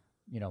for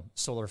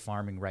solar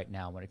farming right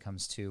now when it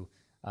comes to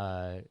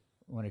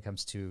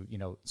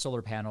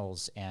solar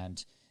panels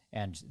and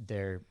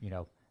their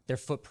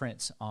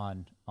footprints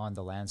on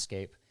the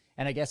landscape.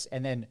 And I guess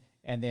and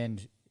then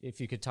if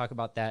you could talk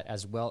about that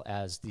as well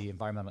as the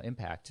environmental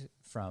impact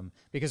from,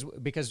 because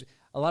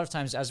a lot of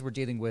times as we're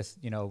dealing with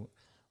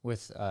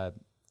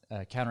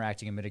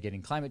counteracting and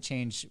mitigating climate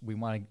change, we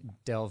want to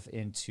delve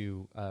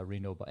into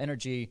renewable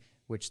energy,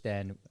 which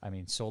then, I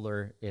mean,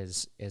 solar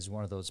is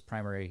one of those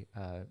primary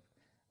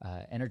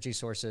energy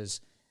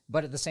sources.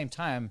 But at the same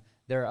time,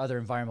 there are other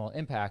environmental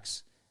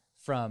impacts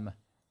from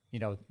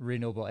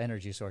renewable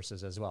energy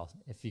sources as well.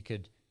 If you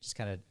could just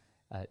kind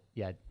of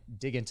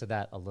dig into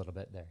that a little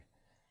bit there.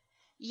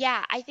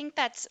 Yeah, I think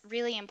that's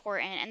really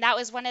important. And that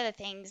was one of the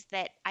things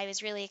that I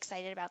was really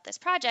excited about this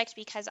project,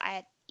 because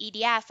at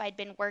EDF, I'd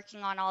been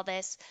working on all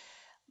this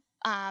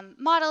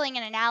modeling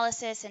and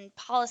analysis and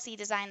policy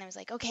design that was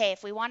like, okay,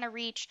 if we want to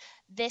reach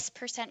this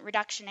percent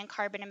reduction in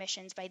carbon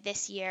emissions by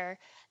this year,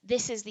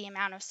 this is the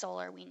amount of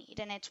solar we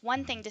need. And it's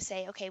one thing to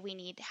say, okay, we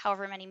need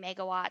however many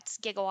megawatts,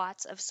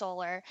 gigawatts of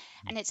solar.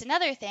 And it's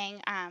another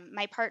thing.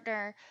 My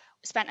partner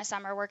spent a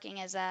summer working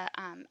as a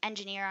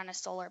engineer on a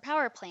solar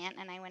power plant,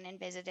 and I went and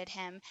visited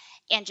him,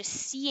 and just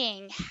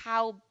seeing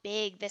how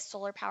big this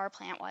solar power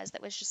plant was,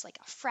 that was just like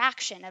a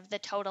fraction of the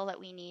total that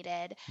we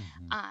needed.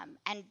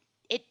 And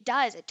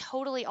it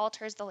totally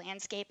alters the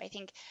landscape. I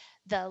think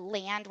the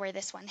land where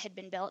this one had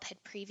been built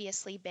had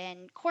previously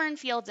been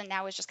cornfields, and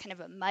now is just kind of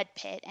a mud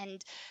pit. And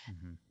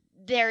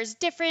there's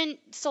different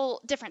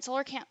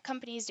solar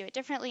companies do it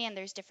differently, and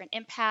there's different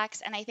impacts.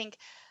 And I think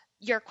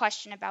your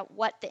question about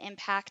what the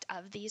impact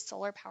of these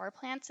solar power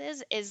plants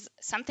is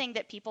something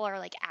that people are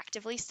like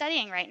actively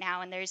studying right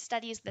now. And there's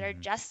studies that are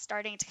just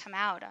starting to come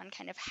out on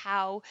kind of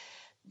how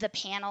the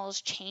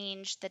panels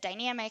change the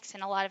dynamics,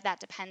 and a lot of that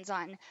depends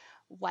on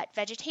what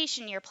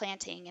vegetation you're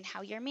planting and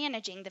how you're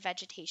managing the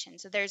vegetation.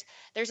 So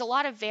there's a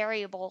lot of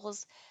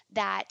variables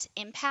that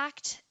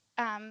impact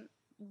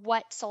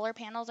what solar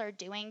panels are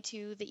doing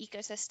to the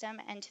ecosystem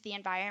and to the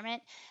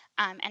environment.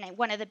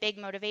 One of the big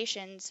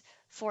motivations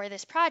for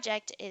this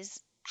project is,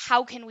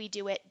 how can we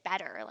do it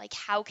better? Like,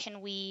 how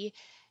can we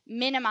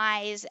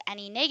minimize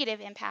any negative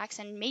impacts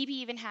and maybe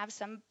even have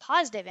some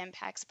positive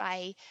impacts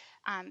by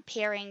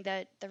pairing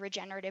the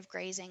regenerative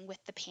grazing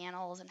with the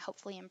panels, and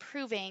hopefully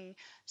improving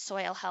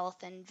soil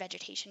health and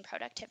vegetation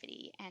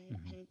productivity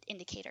and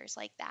indicators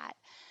like that.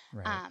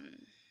 Right.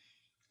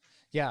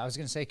 Yeah, I was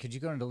going to say, could you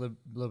go into a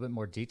little bit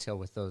more detail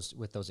with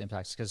those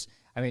impacts? Because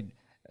I mean,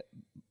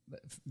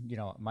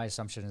 my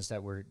assumption is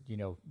that we're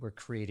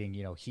creating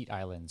heat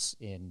islands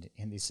in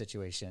these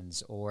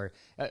situations, or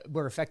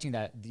we're affecting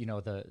that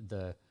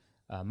the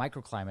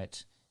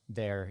microclimate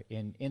there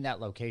in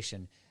that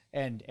location,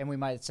 and we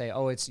might say,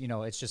 oh, it's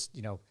it's just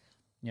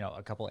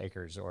a couple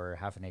acres or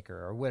half an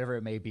acre or whatever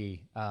it may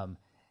be,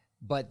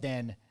 but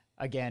then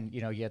again,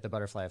 you get the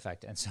butterfly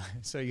effect, and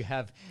so you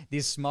have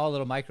these small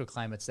little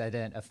microclimates that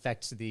then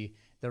affect the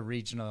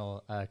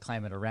regional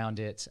climate around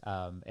it,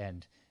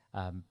 and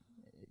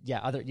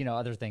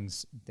other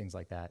things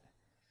like that.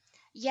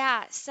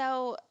 Yeah,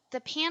 so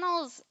the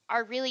panels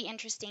are really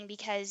interesting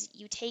because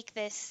you take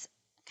this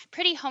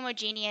pretty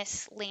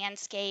homogeneous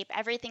landscape,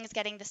 everything's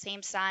getting the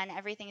same sun,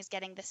 everything is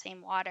getting the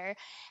same water,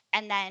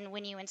 and then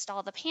when you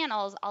install the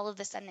panels, all of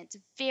a sudden it's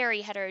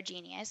very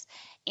heterogeneous,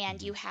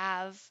 and you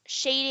have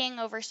shading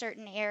over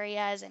certain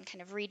areas and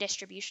kind of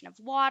redistribution of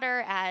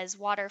water as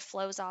water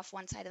flows off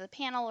one side of the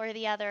panel or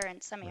the other,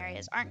 and some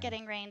areas aren't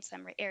getting rain,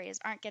 some areas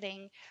aren't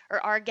getting,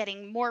 or are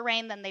getting more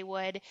rain than they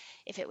would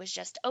if it was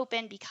just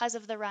open because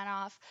of the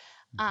runoff.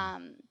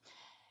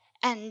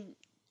 And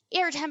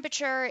air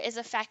temperature is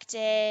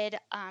affected.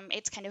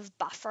 It's kind of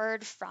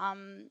buffered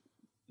from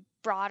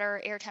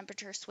broader air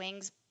temperature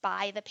swings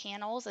by the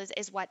panels,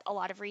 is what a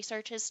lot of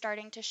research is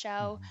starting to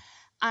show.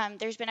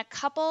 There's been a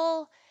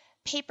couple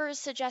papers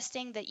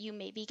suggesting that you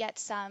maybe get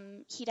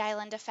some heat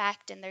island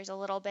effect, and there's a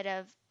little bit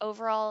of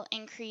overall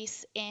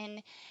increase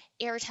in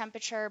air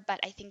temperature, but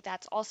I think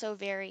that's also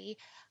very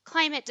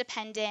climate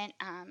dependent,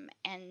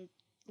 and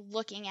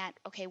looking at,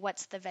 okay,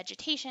 what's the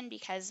vegetation,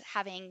 because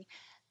having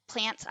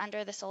plants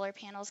under the solar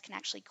panels can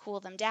actually cool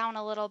them down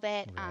a little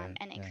bit,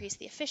 and increase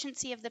the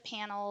efficiency of the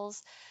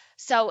panels.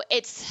 So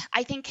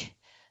I think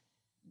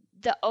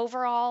the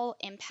overall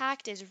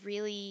impact is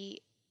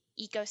really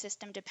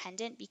ecosystem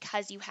dependent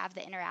because you have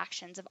the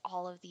interactions of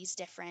all of these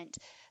different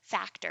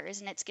factors,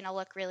 and it's going to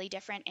look really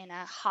different in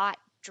a hot,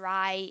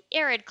 dry,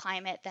 arid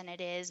climate than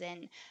it is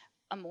in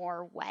a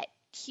more wet,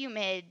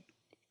 humid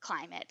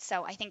climate.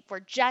 So I think we're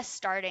just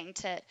starting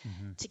to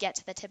get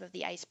to the tip of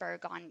the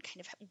iceberg on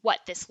kind of what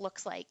this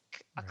looks like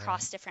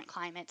across different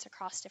climates,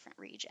 across different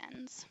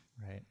regions.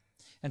 Right.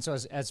 And so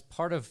as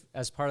part of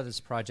this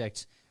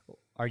project,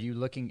 are you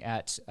looking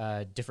at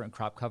different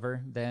crop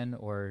cover then,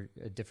 or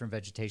different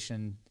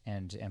vegetation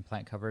and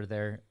plant cover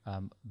there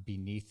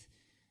beneath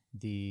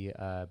the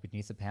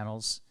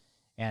panels,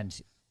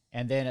 and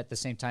then at the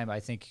same time,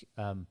 I think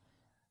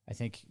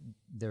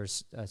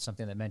there's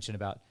something that mentioned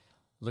about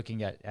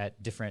looking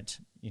at different,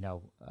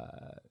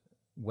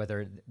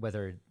 whether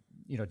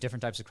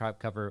different types of crop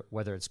cover,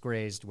 whether it's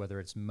grazed, whether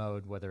it's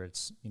mowed, whether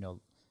it's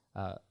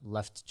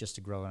left just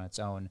to grow on its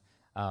own.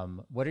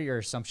 What are your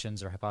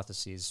assumptions or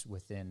hypotheses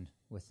within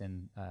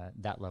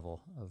that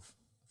level of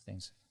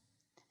things?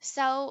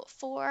 So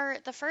for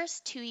the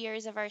first 2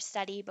 years of our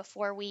study,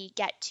 before we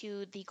get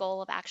to the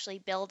goal of actually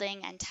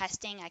building and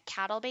testing a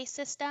cattle-based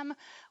system,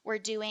 we're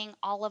doing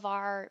all of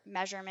our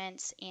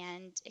measurements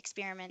and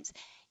experiments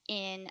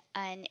in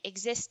an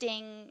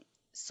existing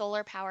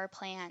solar power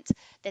plant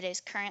that is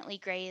currently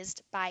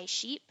grazed by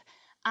sheep.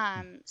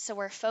 So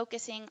we're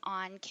focusing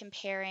on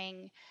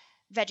comparing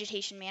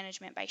vegetation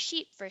management by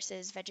sheep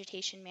versus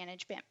vegetation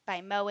management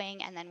by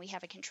mowing, and then we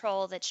have a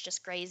control that's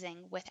just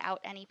grazing without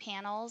any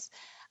panels.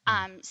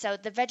 So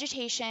the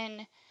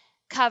vegetation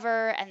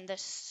cover and the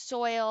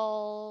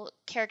soil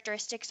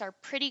characteristics are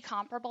pretty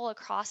comparable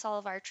across all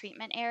of our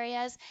treatment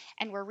areas,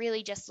 and we're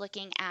really just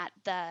looking at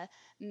the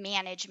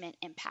management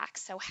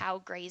impacts, so how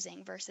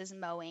grazing versus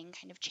mowing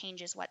kind of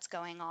changes what's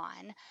going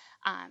on,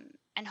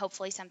 and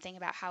hopefully something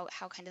about how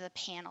kind of the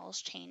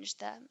panels change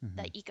the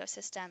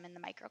ecosystem and the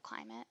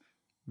microclimate.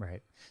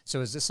 Right.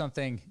 So is this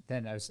something,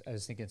 then I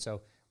was thinking,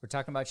 so we're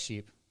talking about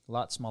sheep, a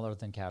lot smaller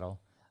than cattle,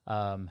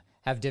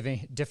 have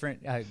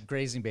different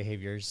grazing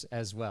behaviors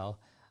as well.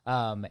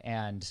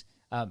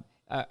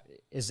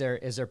 Is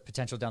there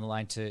potential down the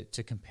line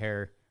to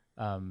compare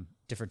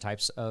different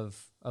types of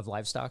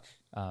livestock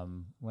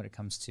when it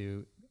comes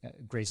to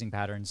grazing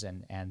patterns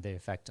and the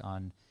effect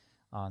on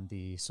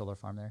the solar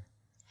farm there?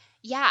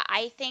 Yeah,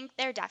 I think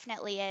there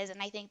definitely is.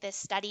 And I think this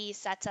study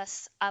sets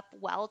us up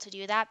well to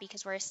do that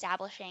because we're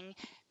establishing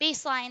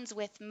baselines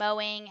with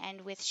mowing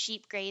and with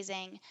sheep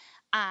grazing.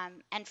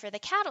 And for the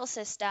cattle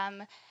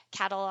system,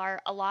 cattle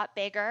are a lot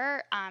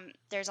bigger.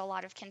 There's a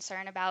lot of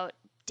concern about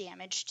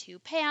damage to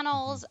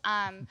panels.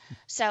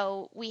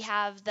 So we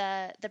have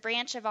the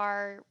branch of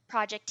our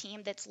project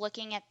team that's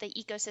looking at the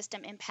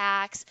ecosystem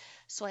impacts,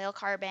 soil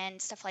carbon,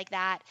 stuff like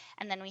that.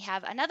 And then we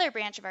have another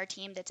branch of our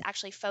team that's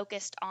actually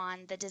focused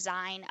on the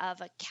design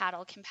of a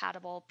cattle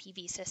compatible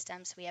PV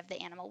system. So we have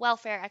the animal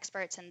welfare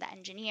experts and the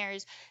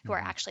engineers who are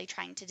actually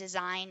trying to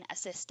design a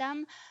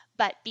system.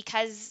 But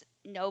because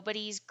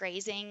nobody's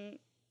grazing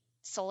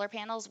solar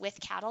panels with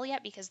cattle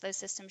yet, because those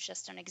systems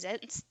just don't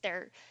exist,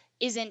 there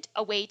isn't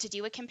a way to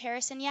do a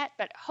comparison yet.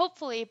 But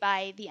hopefully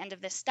by the end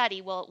of this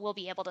study, we'll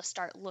be able to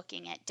start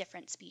looking at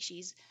different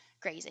species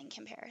grazing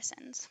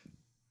comparisons.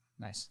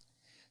 Nice.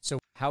 So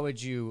how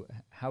would you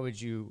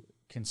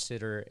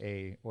consider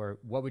or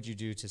what would you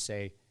do to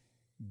say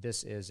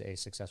this is a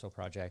successful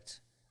project?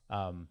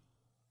 What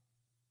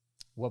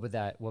would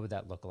that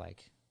look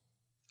like?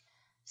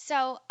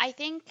 So I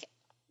think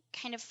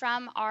kind of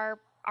from our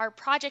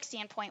project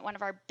standpoint, one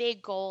of our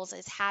big goals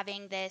is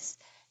having this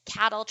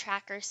cattle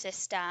tracker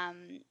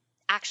system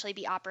actually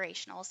be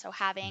operational. So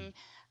having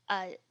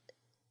a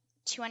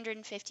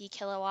 250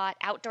 kilowatt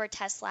outdoor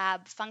test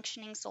lab,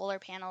 functioning solar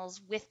panels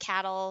with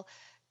cattle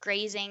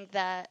grazing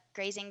the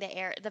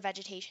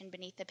vegetation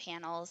beneath the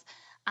panels.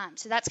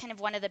 So that's kind of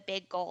one of the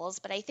big goals.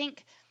 But I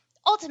think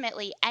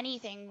ultimately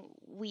anything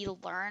we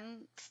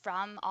learn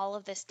from all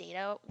of this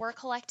data we're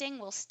collecting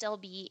will still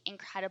be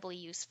incredibly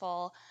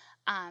useful.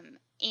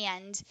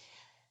 And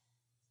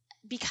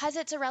because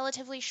it's a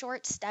relatively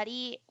short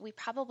study, we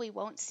probably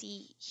won't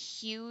see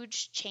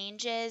huge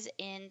changes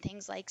in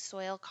things like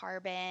soil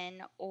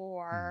carbon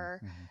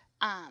or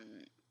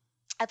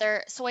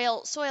other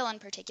soil in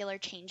particular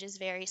changes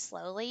very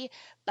slowly.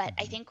 But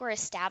I think we're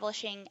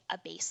establishing a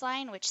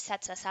baseline which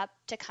sets us up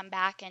to come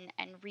back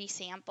and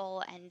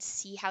resample and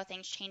see how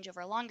things change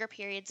over longer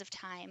periods of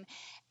time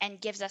and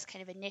gives us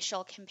kind of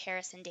initial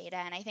comparison data.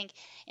 And I think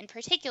in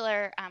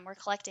particular, we're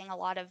collecting a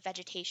lot of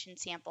vegetation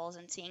samples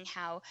and seeing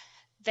how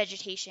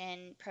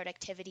vegetation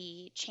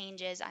productivity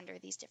changes under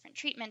these different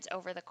treatments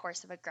over the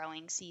course of a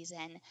growing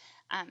season.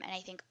 And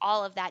I think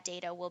all of that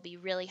data will be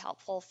really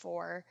helpful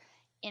for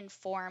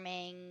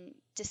informing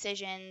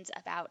decisions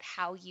about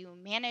how you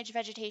manage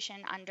vegetation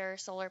under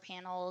solar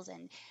panels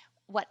and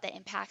what the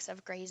impacts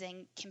of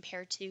grazing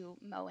compared to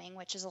mowing,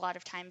 which is a lot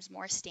of times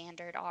more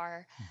standard,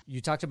 are.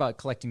 You talked about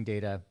collecting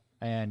data,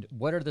 and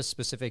what are the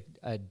specific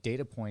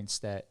data points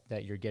that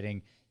you're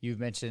getting? You've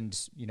mentioned,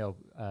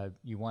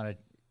 you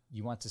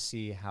want to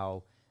see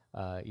how,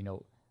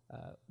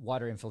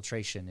 water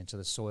infiltration into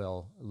the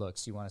soil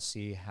looks. You want to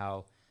see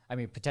how, I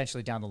mean,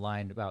 potentially down the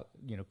line about,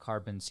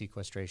 carbon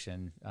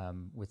sequestration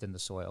within the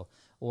soil,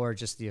 or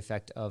just the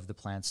effect of the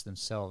plants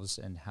themselves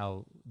and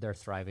how they're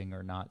thriving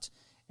or not.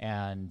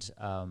 And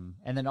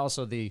then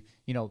also the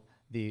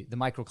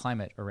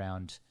microclimate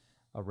around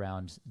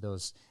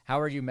those. How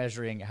are you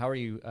measuring? How are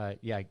you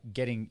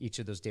getting each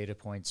of those data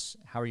points?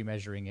 How are you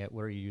measuring it?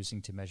 What are you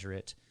using to measure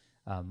it?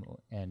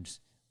 And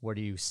what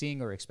are you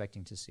seeing or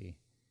expecting to see?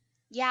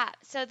 Yeah,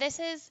 so this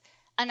is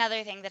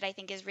another thing that I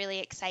think is really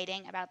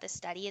exciting about this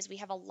study is we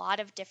have a lot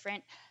of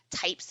different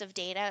types of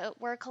data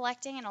we're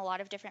collecting and a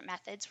lot of different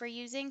methods we're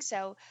using.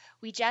 So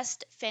we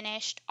just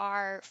finished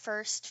our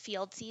first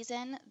field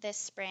season this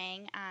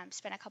spring,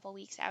 spent a couple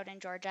weeks out in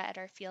Georgia at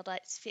our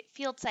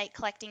field site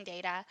collecting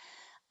data.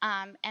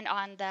 And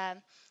on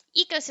the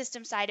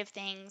ecosystem side of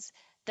things,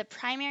 the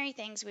primary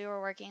things we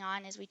were working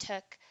on is we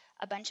took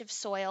a bunch of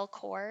soil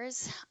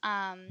cores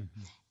Mm-hmm.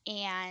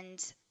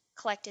 and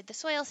collected the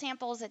soil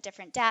samples at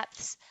different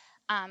depths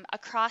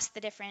across the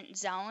different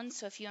zones.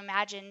 So if you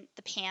imagine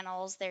the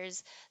panels,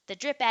 there's the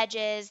drip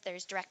edges,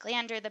 there's directly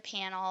under the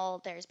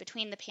panel, there's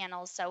between the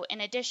panels. So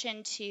in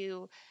addition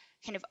to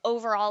kind of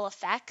overall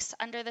effects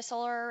under the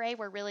solar array,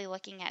 we're really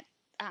looking at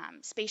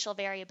spatial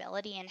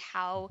variability and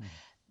how Mm-hmm.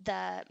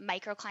 the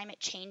microclimate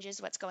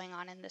changes what's going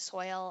on in the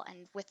soil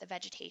and with the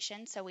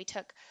vegetation. So we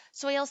took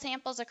soil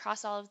samples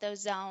across all of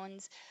those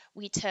zones.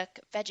 We took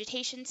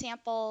vegetation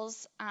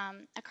samples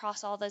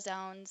across all the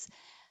zones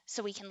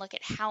so we can look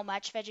at how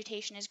much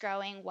vegetation is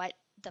growing, what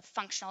the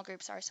functional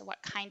groups are, so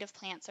what kind of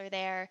plants are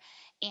there.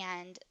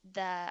 And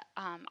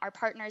our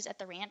partners at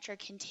the ranch are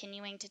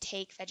continuing to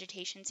take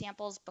vegetation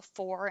samples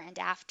before and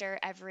after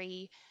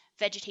every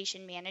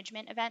vegetation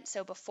management event.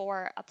 So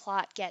before a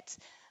plot gets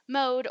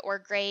mowed or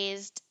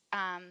grazed,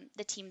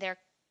 the team there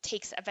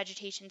takes a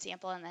vegetation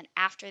sample, and then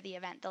after the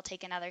event they'll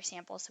take another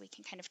sample so we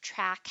can kind of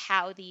track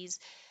how these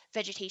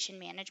vegetation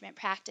management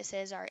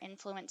practices are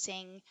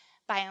influencing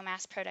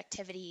biomass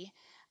productivity.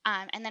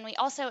 And then we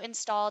also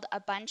installed a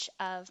bunch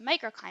of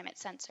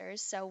microclimate sensors.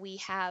 So we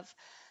have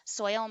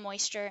soil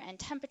moisture and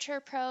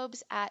temperature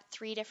probes at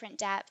 3 different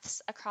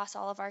depths across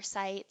all of our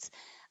sites.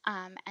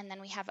 And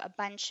then we have a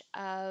bunch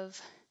of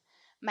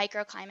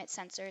microclimate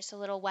sensors, so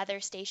little weather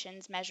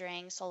stations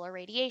measuring solar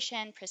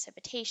radiation,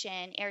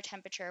 precipitation, air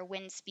temperature,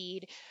 wind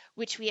speed,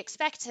 which we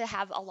expect to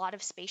have a lot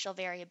of spatial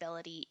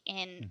variability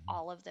in Mm-hmm.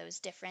 all of those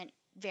different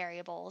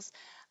variables.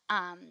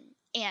 Um,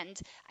 and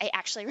I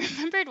actually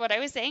remembered what I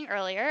was saying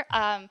earlier.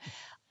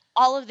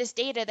 All of this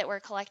data that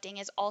we're collecting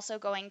is also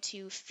going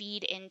to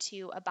feed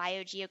into a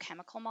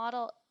biogeochemical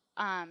model.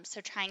 So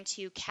trying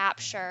to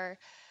capture,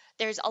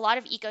 there's a lot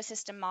of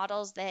ecosystem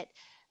models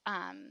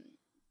um,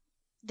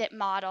 that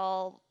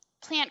model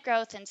plant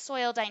growth and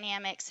soil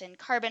dynamics and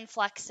carbon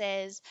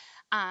fluxes.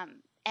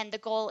 And the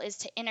goal is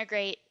to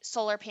integrate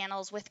solar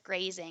panels with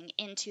grazing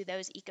into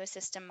those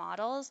ecosystem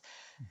models.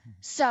 Mm-hmm.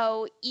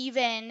 So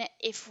even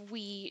if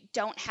we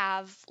don't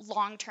have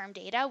long-term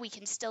data, we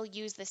can still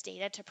use this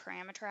data to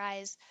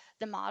parameterize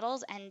the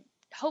models and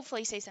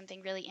hopefully say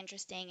something really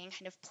interesting and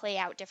kind of play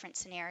out different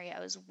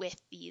scenarios with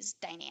these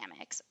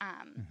dynamics.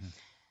 Mm-hmm.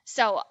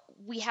 So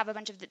we have a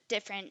bunch of the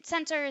different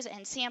sensors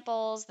and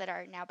samples that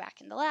are now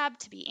back in the lab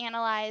to be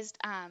analyzed.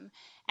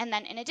 And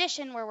then in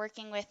addition, we're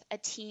working with a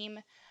team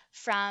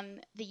from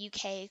the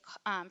UK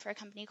for a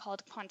company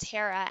called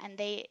Quantera, and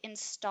they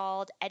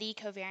installed eddy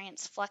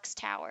covariance flux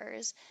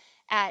towers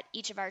at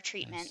each of our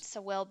treatments. Nice.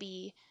 So we'll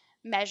be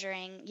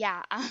measuring,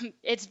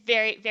 it's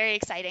very, very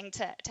exciting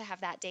to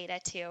have that data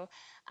too.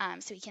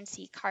 So we can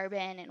see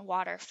carbon and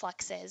water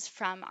fluxes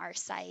from our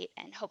site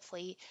and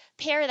hopefully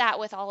pair that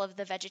with all of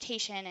the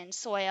vegetation and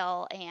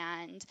soil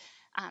and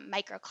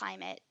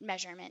microclimate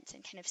measurements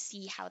and kind of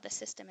see how the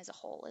system as a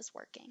whole is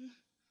working.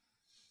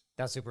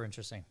 That's super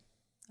interesting.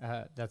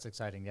 That's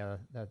exciting. Yeah,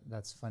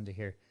 that's fun to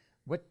hear.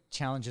 What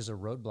challenges or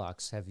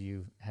roadblocks have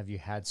you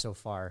had so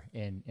far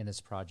in this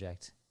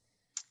project?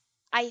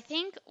 I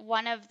think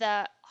one of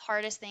the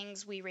hardest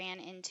things we ran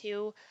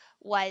into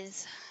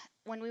was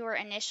when we were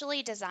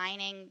initially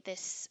designing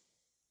this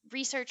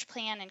research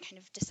plan and kind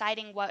of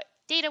deciding what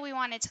data we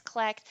wanted to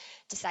collect,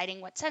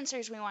 deciding what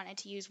sensors we wanted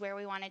to use, where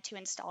we wanted to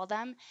install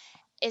them,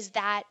 is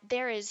that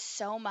there is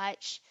so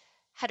much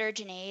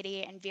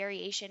heterogeneity and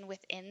variation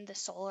within the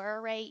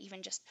solar array,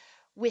 even just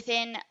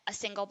within a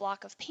single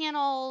block of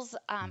panels,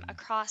 Mm-hmm.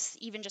 across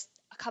even just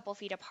a couple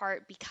feet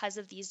apart because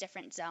of these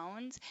different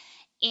zones.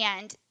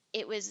 And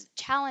it was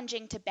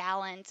challenging to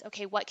balance,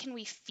 okay, what can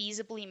we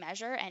feasibly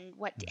measure and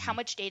how Mm-hmm.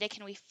 much data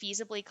can we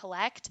feasibly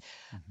collect,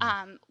 Mm-hmm.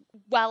 um,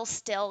 while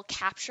still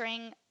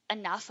capturing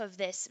enough of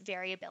this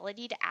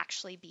variability to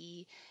actually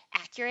be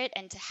accurate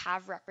and to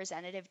have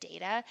representative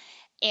data.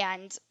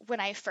 And when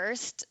I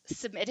first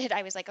submitted,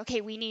 I was like,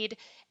 okay, we need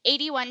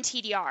 81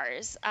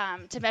 TDRs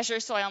to measure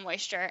soil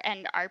moisture.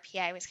 And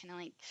RPI was kind of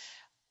like,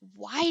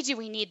 why do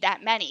we need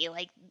that many?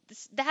 Like,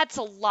 that's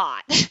a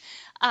lot.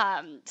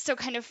 So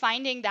kind of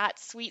finding that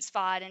sweet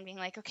spot and being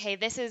like, okay,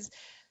 this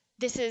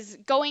is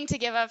going to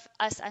give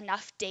us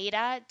enough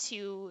data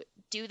to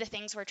do the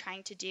things we're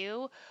trying to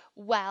do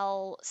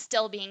while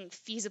still being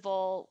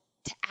feasible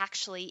to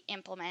actually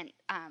implement.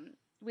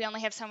 We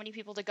only have so many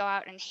people to go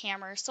out and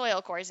hammer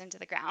soil cores into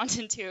the ground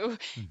and to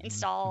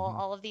install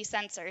all of these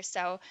sensors.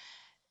 So,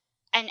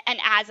 and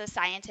as a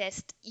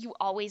scientist, you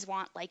always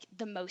want like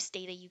the most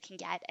data you can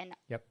get and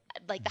Yep.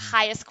 like the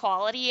highest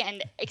quality,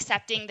 and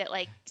accepting that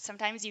like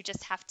sometimes you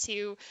just have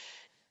to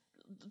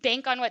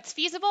bank on what's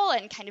feasible,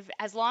 and kind of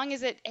as long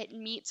as it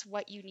meets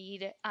what you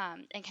need,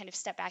 and kind of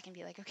step back and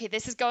be like, okay,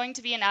 this is going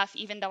to be enough,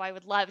 even though I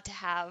would love to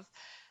have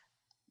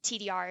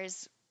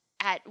TDRs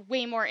at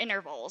way more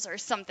intervals or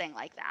something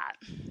like that.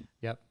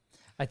 Yep.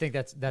 I think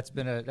that's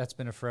been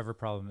a forever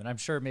problem, and I'm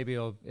sure maybe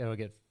it'll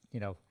get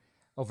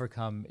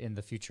overcome in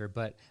the future.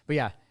 But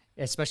yeah,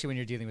 especially when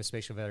you're dealing with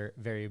spatial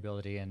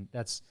variability, and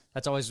that's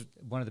always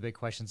one of the big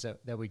questions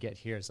that we get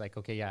here is like,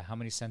 okay, yeah, how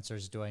many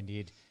sensors do I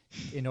need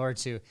in order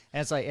to?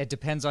 And it's like it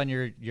depends on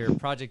your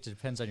project, it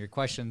depends on your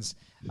questions.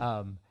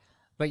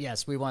 But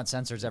yes, we want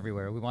sensors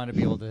everywhere. We want to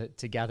be able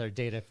to gather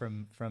data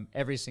from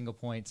every single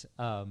point.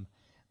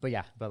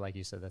 But like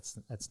you said,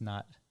 that's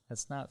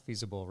not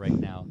feasible right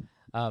now.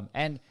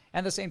 And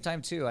at the same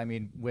time too, I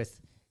mean,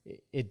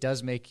 it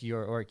does make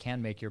it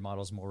can make your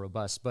models more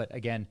robust. But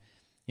again,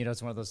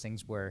 it's one of those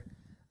things where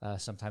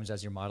sometimes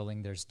as you're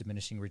modeling, there's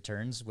diminishing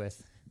returns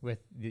with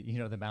the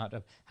amount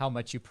of how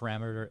much you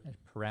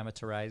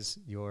parameterize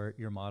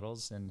your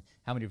models and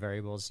how many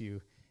variables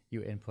you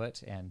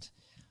input. And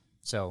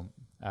so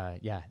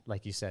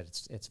like you said,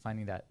 it's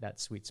finding that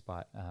sweet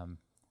spot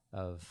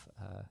of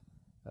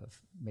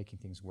making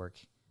things work,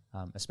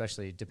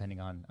 especially depending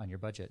on your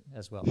budget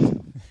as well.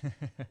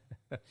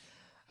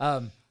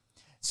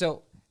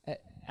 So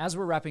as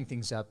we're wrapping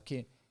things up,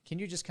 can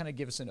you just kind of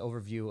give us an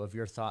overview of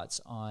your thoughts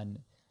on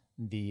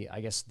the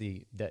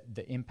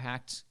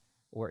impact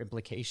or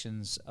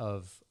implications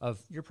of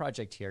your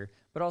project here,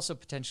 but also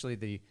potentially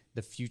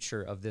the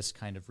future of this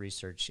kind of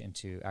research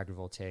into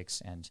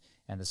agrivoltaics and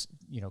this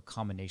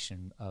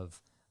combination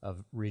of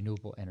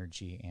renewable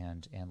energy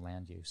and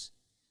land use?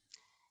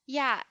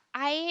 Yeah,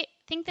 I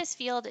think this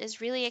field is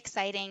really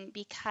exciting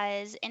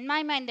because in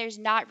my mind, there's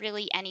not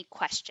really any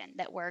question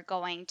that we're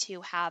going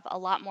to have a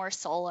lot more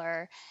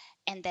solar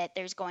and that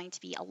there's going to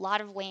be a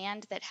lot of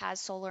land that has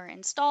solar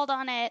installed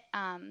on it.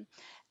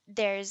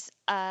 There's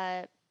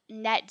a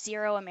Net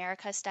Zero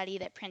America study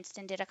that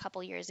Princeton did a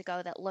couple years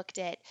ago that looked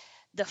at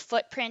the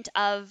footprint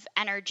of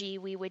energy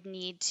we would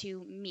need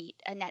to meet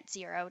a net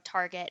zero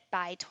target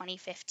by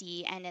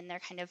 2050. And in their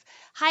kind of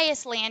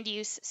highest land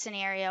use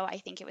scenario, I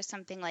think it was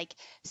something like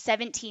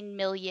 17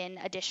 million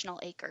additional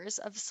acres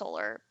of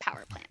solar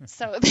power plants.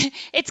 So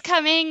it's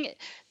coming.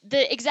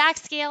 The exact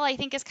scale, I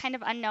think, is kind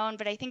of unknown,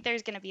 but I think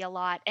there's going to be a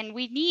lot, and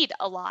we need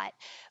a lot.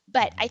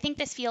 But I think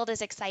this field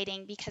is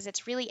exciting because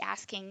it's really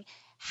asking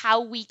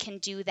how we can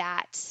do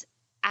that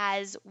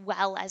as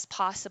well as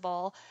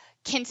possible,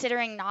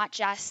 considering not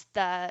just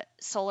the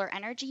solar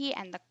energy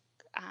and the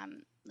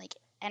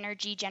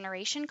energy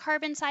generation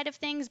carbon side of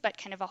things, but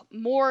kind of a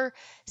more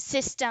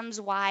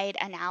systems-wide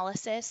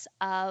analysis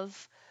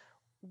of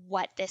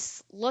what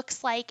this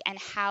looks like and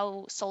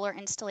how solar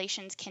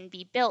installations can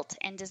be built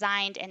and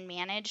designed and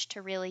managed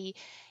to really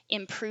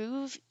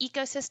improve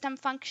ecosystem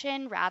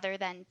function rather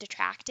than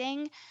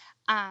detracting.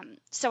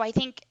 So I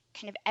think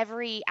kind of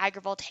every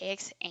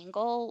agrivoltaics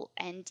angle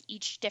and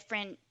each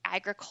different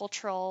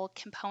agricultural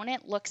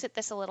component looks at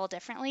this a little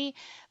differently.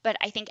 But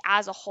I think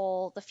as a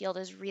whole, the field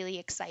is really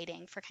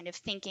exciting for kind of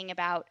thinking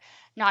about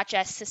not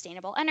just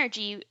sustainable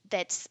energy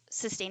that's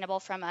sustainable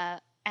from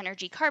a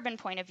energy carbon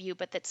point of view,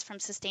 but that's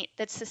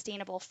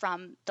sustainable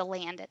from the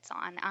land it's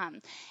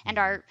on. And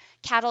our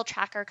cattle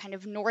tracker kind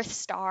of North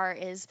Star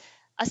is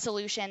a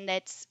solution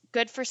that's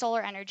good for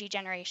solar energy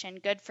generation,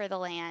 good for the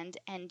land,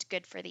 and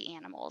good for the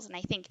animals. And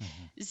I think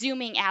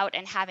zooming out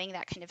and having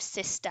that kind of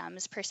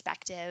systems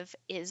perspective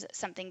is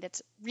something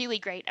that's really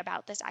great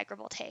about this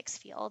agrivoltaics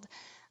field.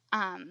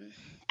 And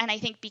I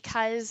think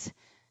because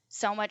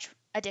so much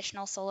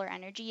additional solar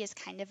energy is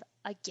kind of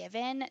a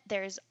given,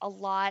 there's a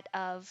lot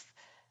of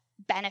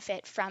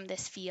benefit from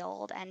this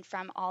field and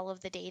from all of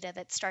the data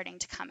that's starting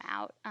to come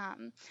out.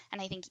 And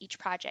I think each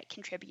project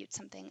contributes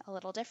something a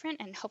little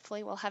different, and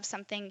hopefully we'll have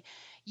something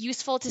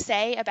useful to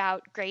say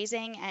about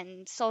grazing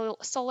and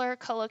solar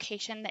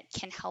co-location that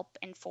can help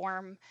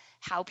inform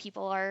how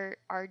people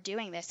are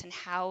doing this and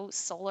how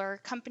solar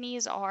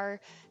companies are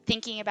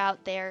thinking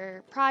about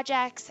their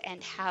projects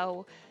and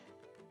how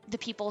the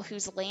people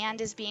whose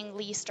land is being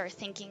leased are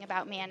thinking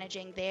about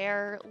managing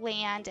their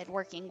land and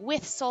working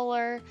with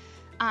solar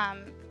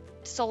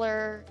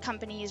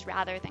companies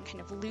rather than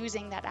kind of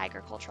losing that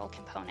agricultural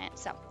component.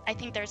 So I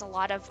think there's a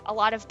lot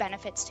of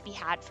benefits to be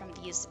had from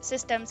these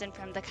systems and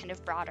from the kind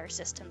of broader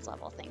systems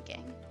level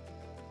thinking.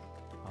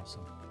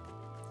 Awesome.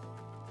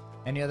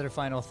 Any other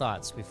final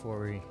thoughts before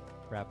we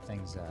wrap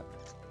things up?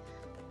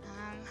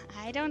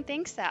 I don't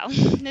think so.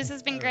 This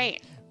has been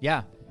great.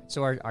 Yeah.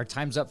 So our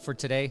time's up for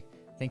today.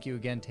 Thank you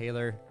again,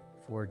 Taylor,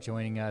 for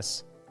joining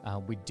us.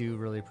 We do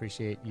really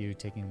appreciate you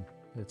taking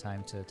the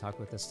time to talk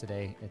with us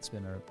today. It's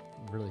been a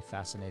really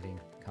fascinating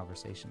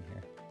conversation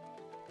here.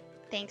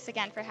 Thanks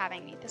again for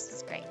having me. This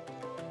was great.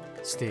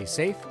 Stay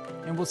safe,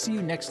 and we'll see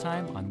you next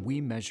time on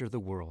We Measure the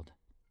World.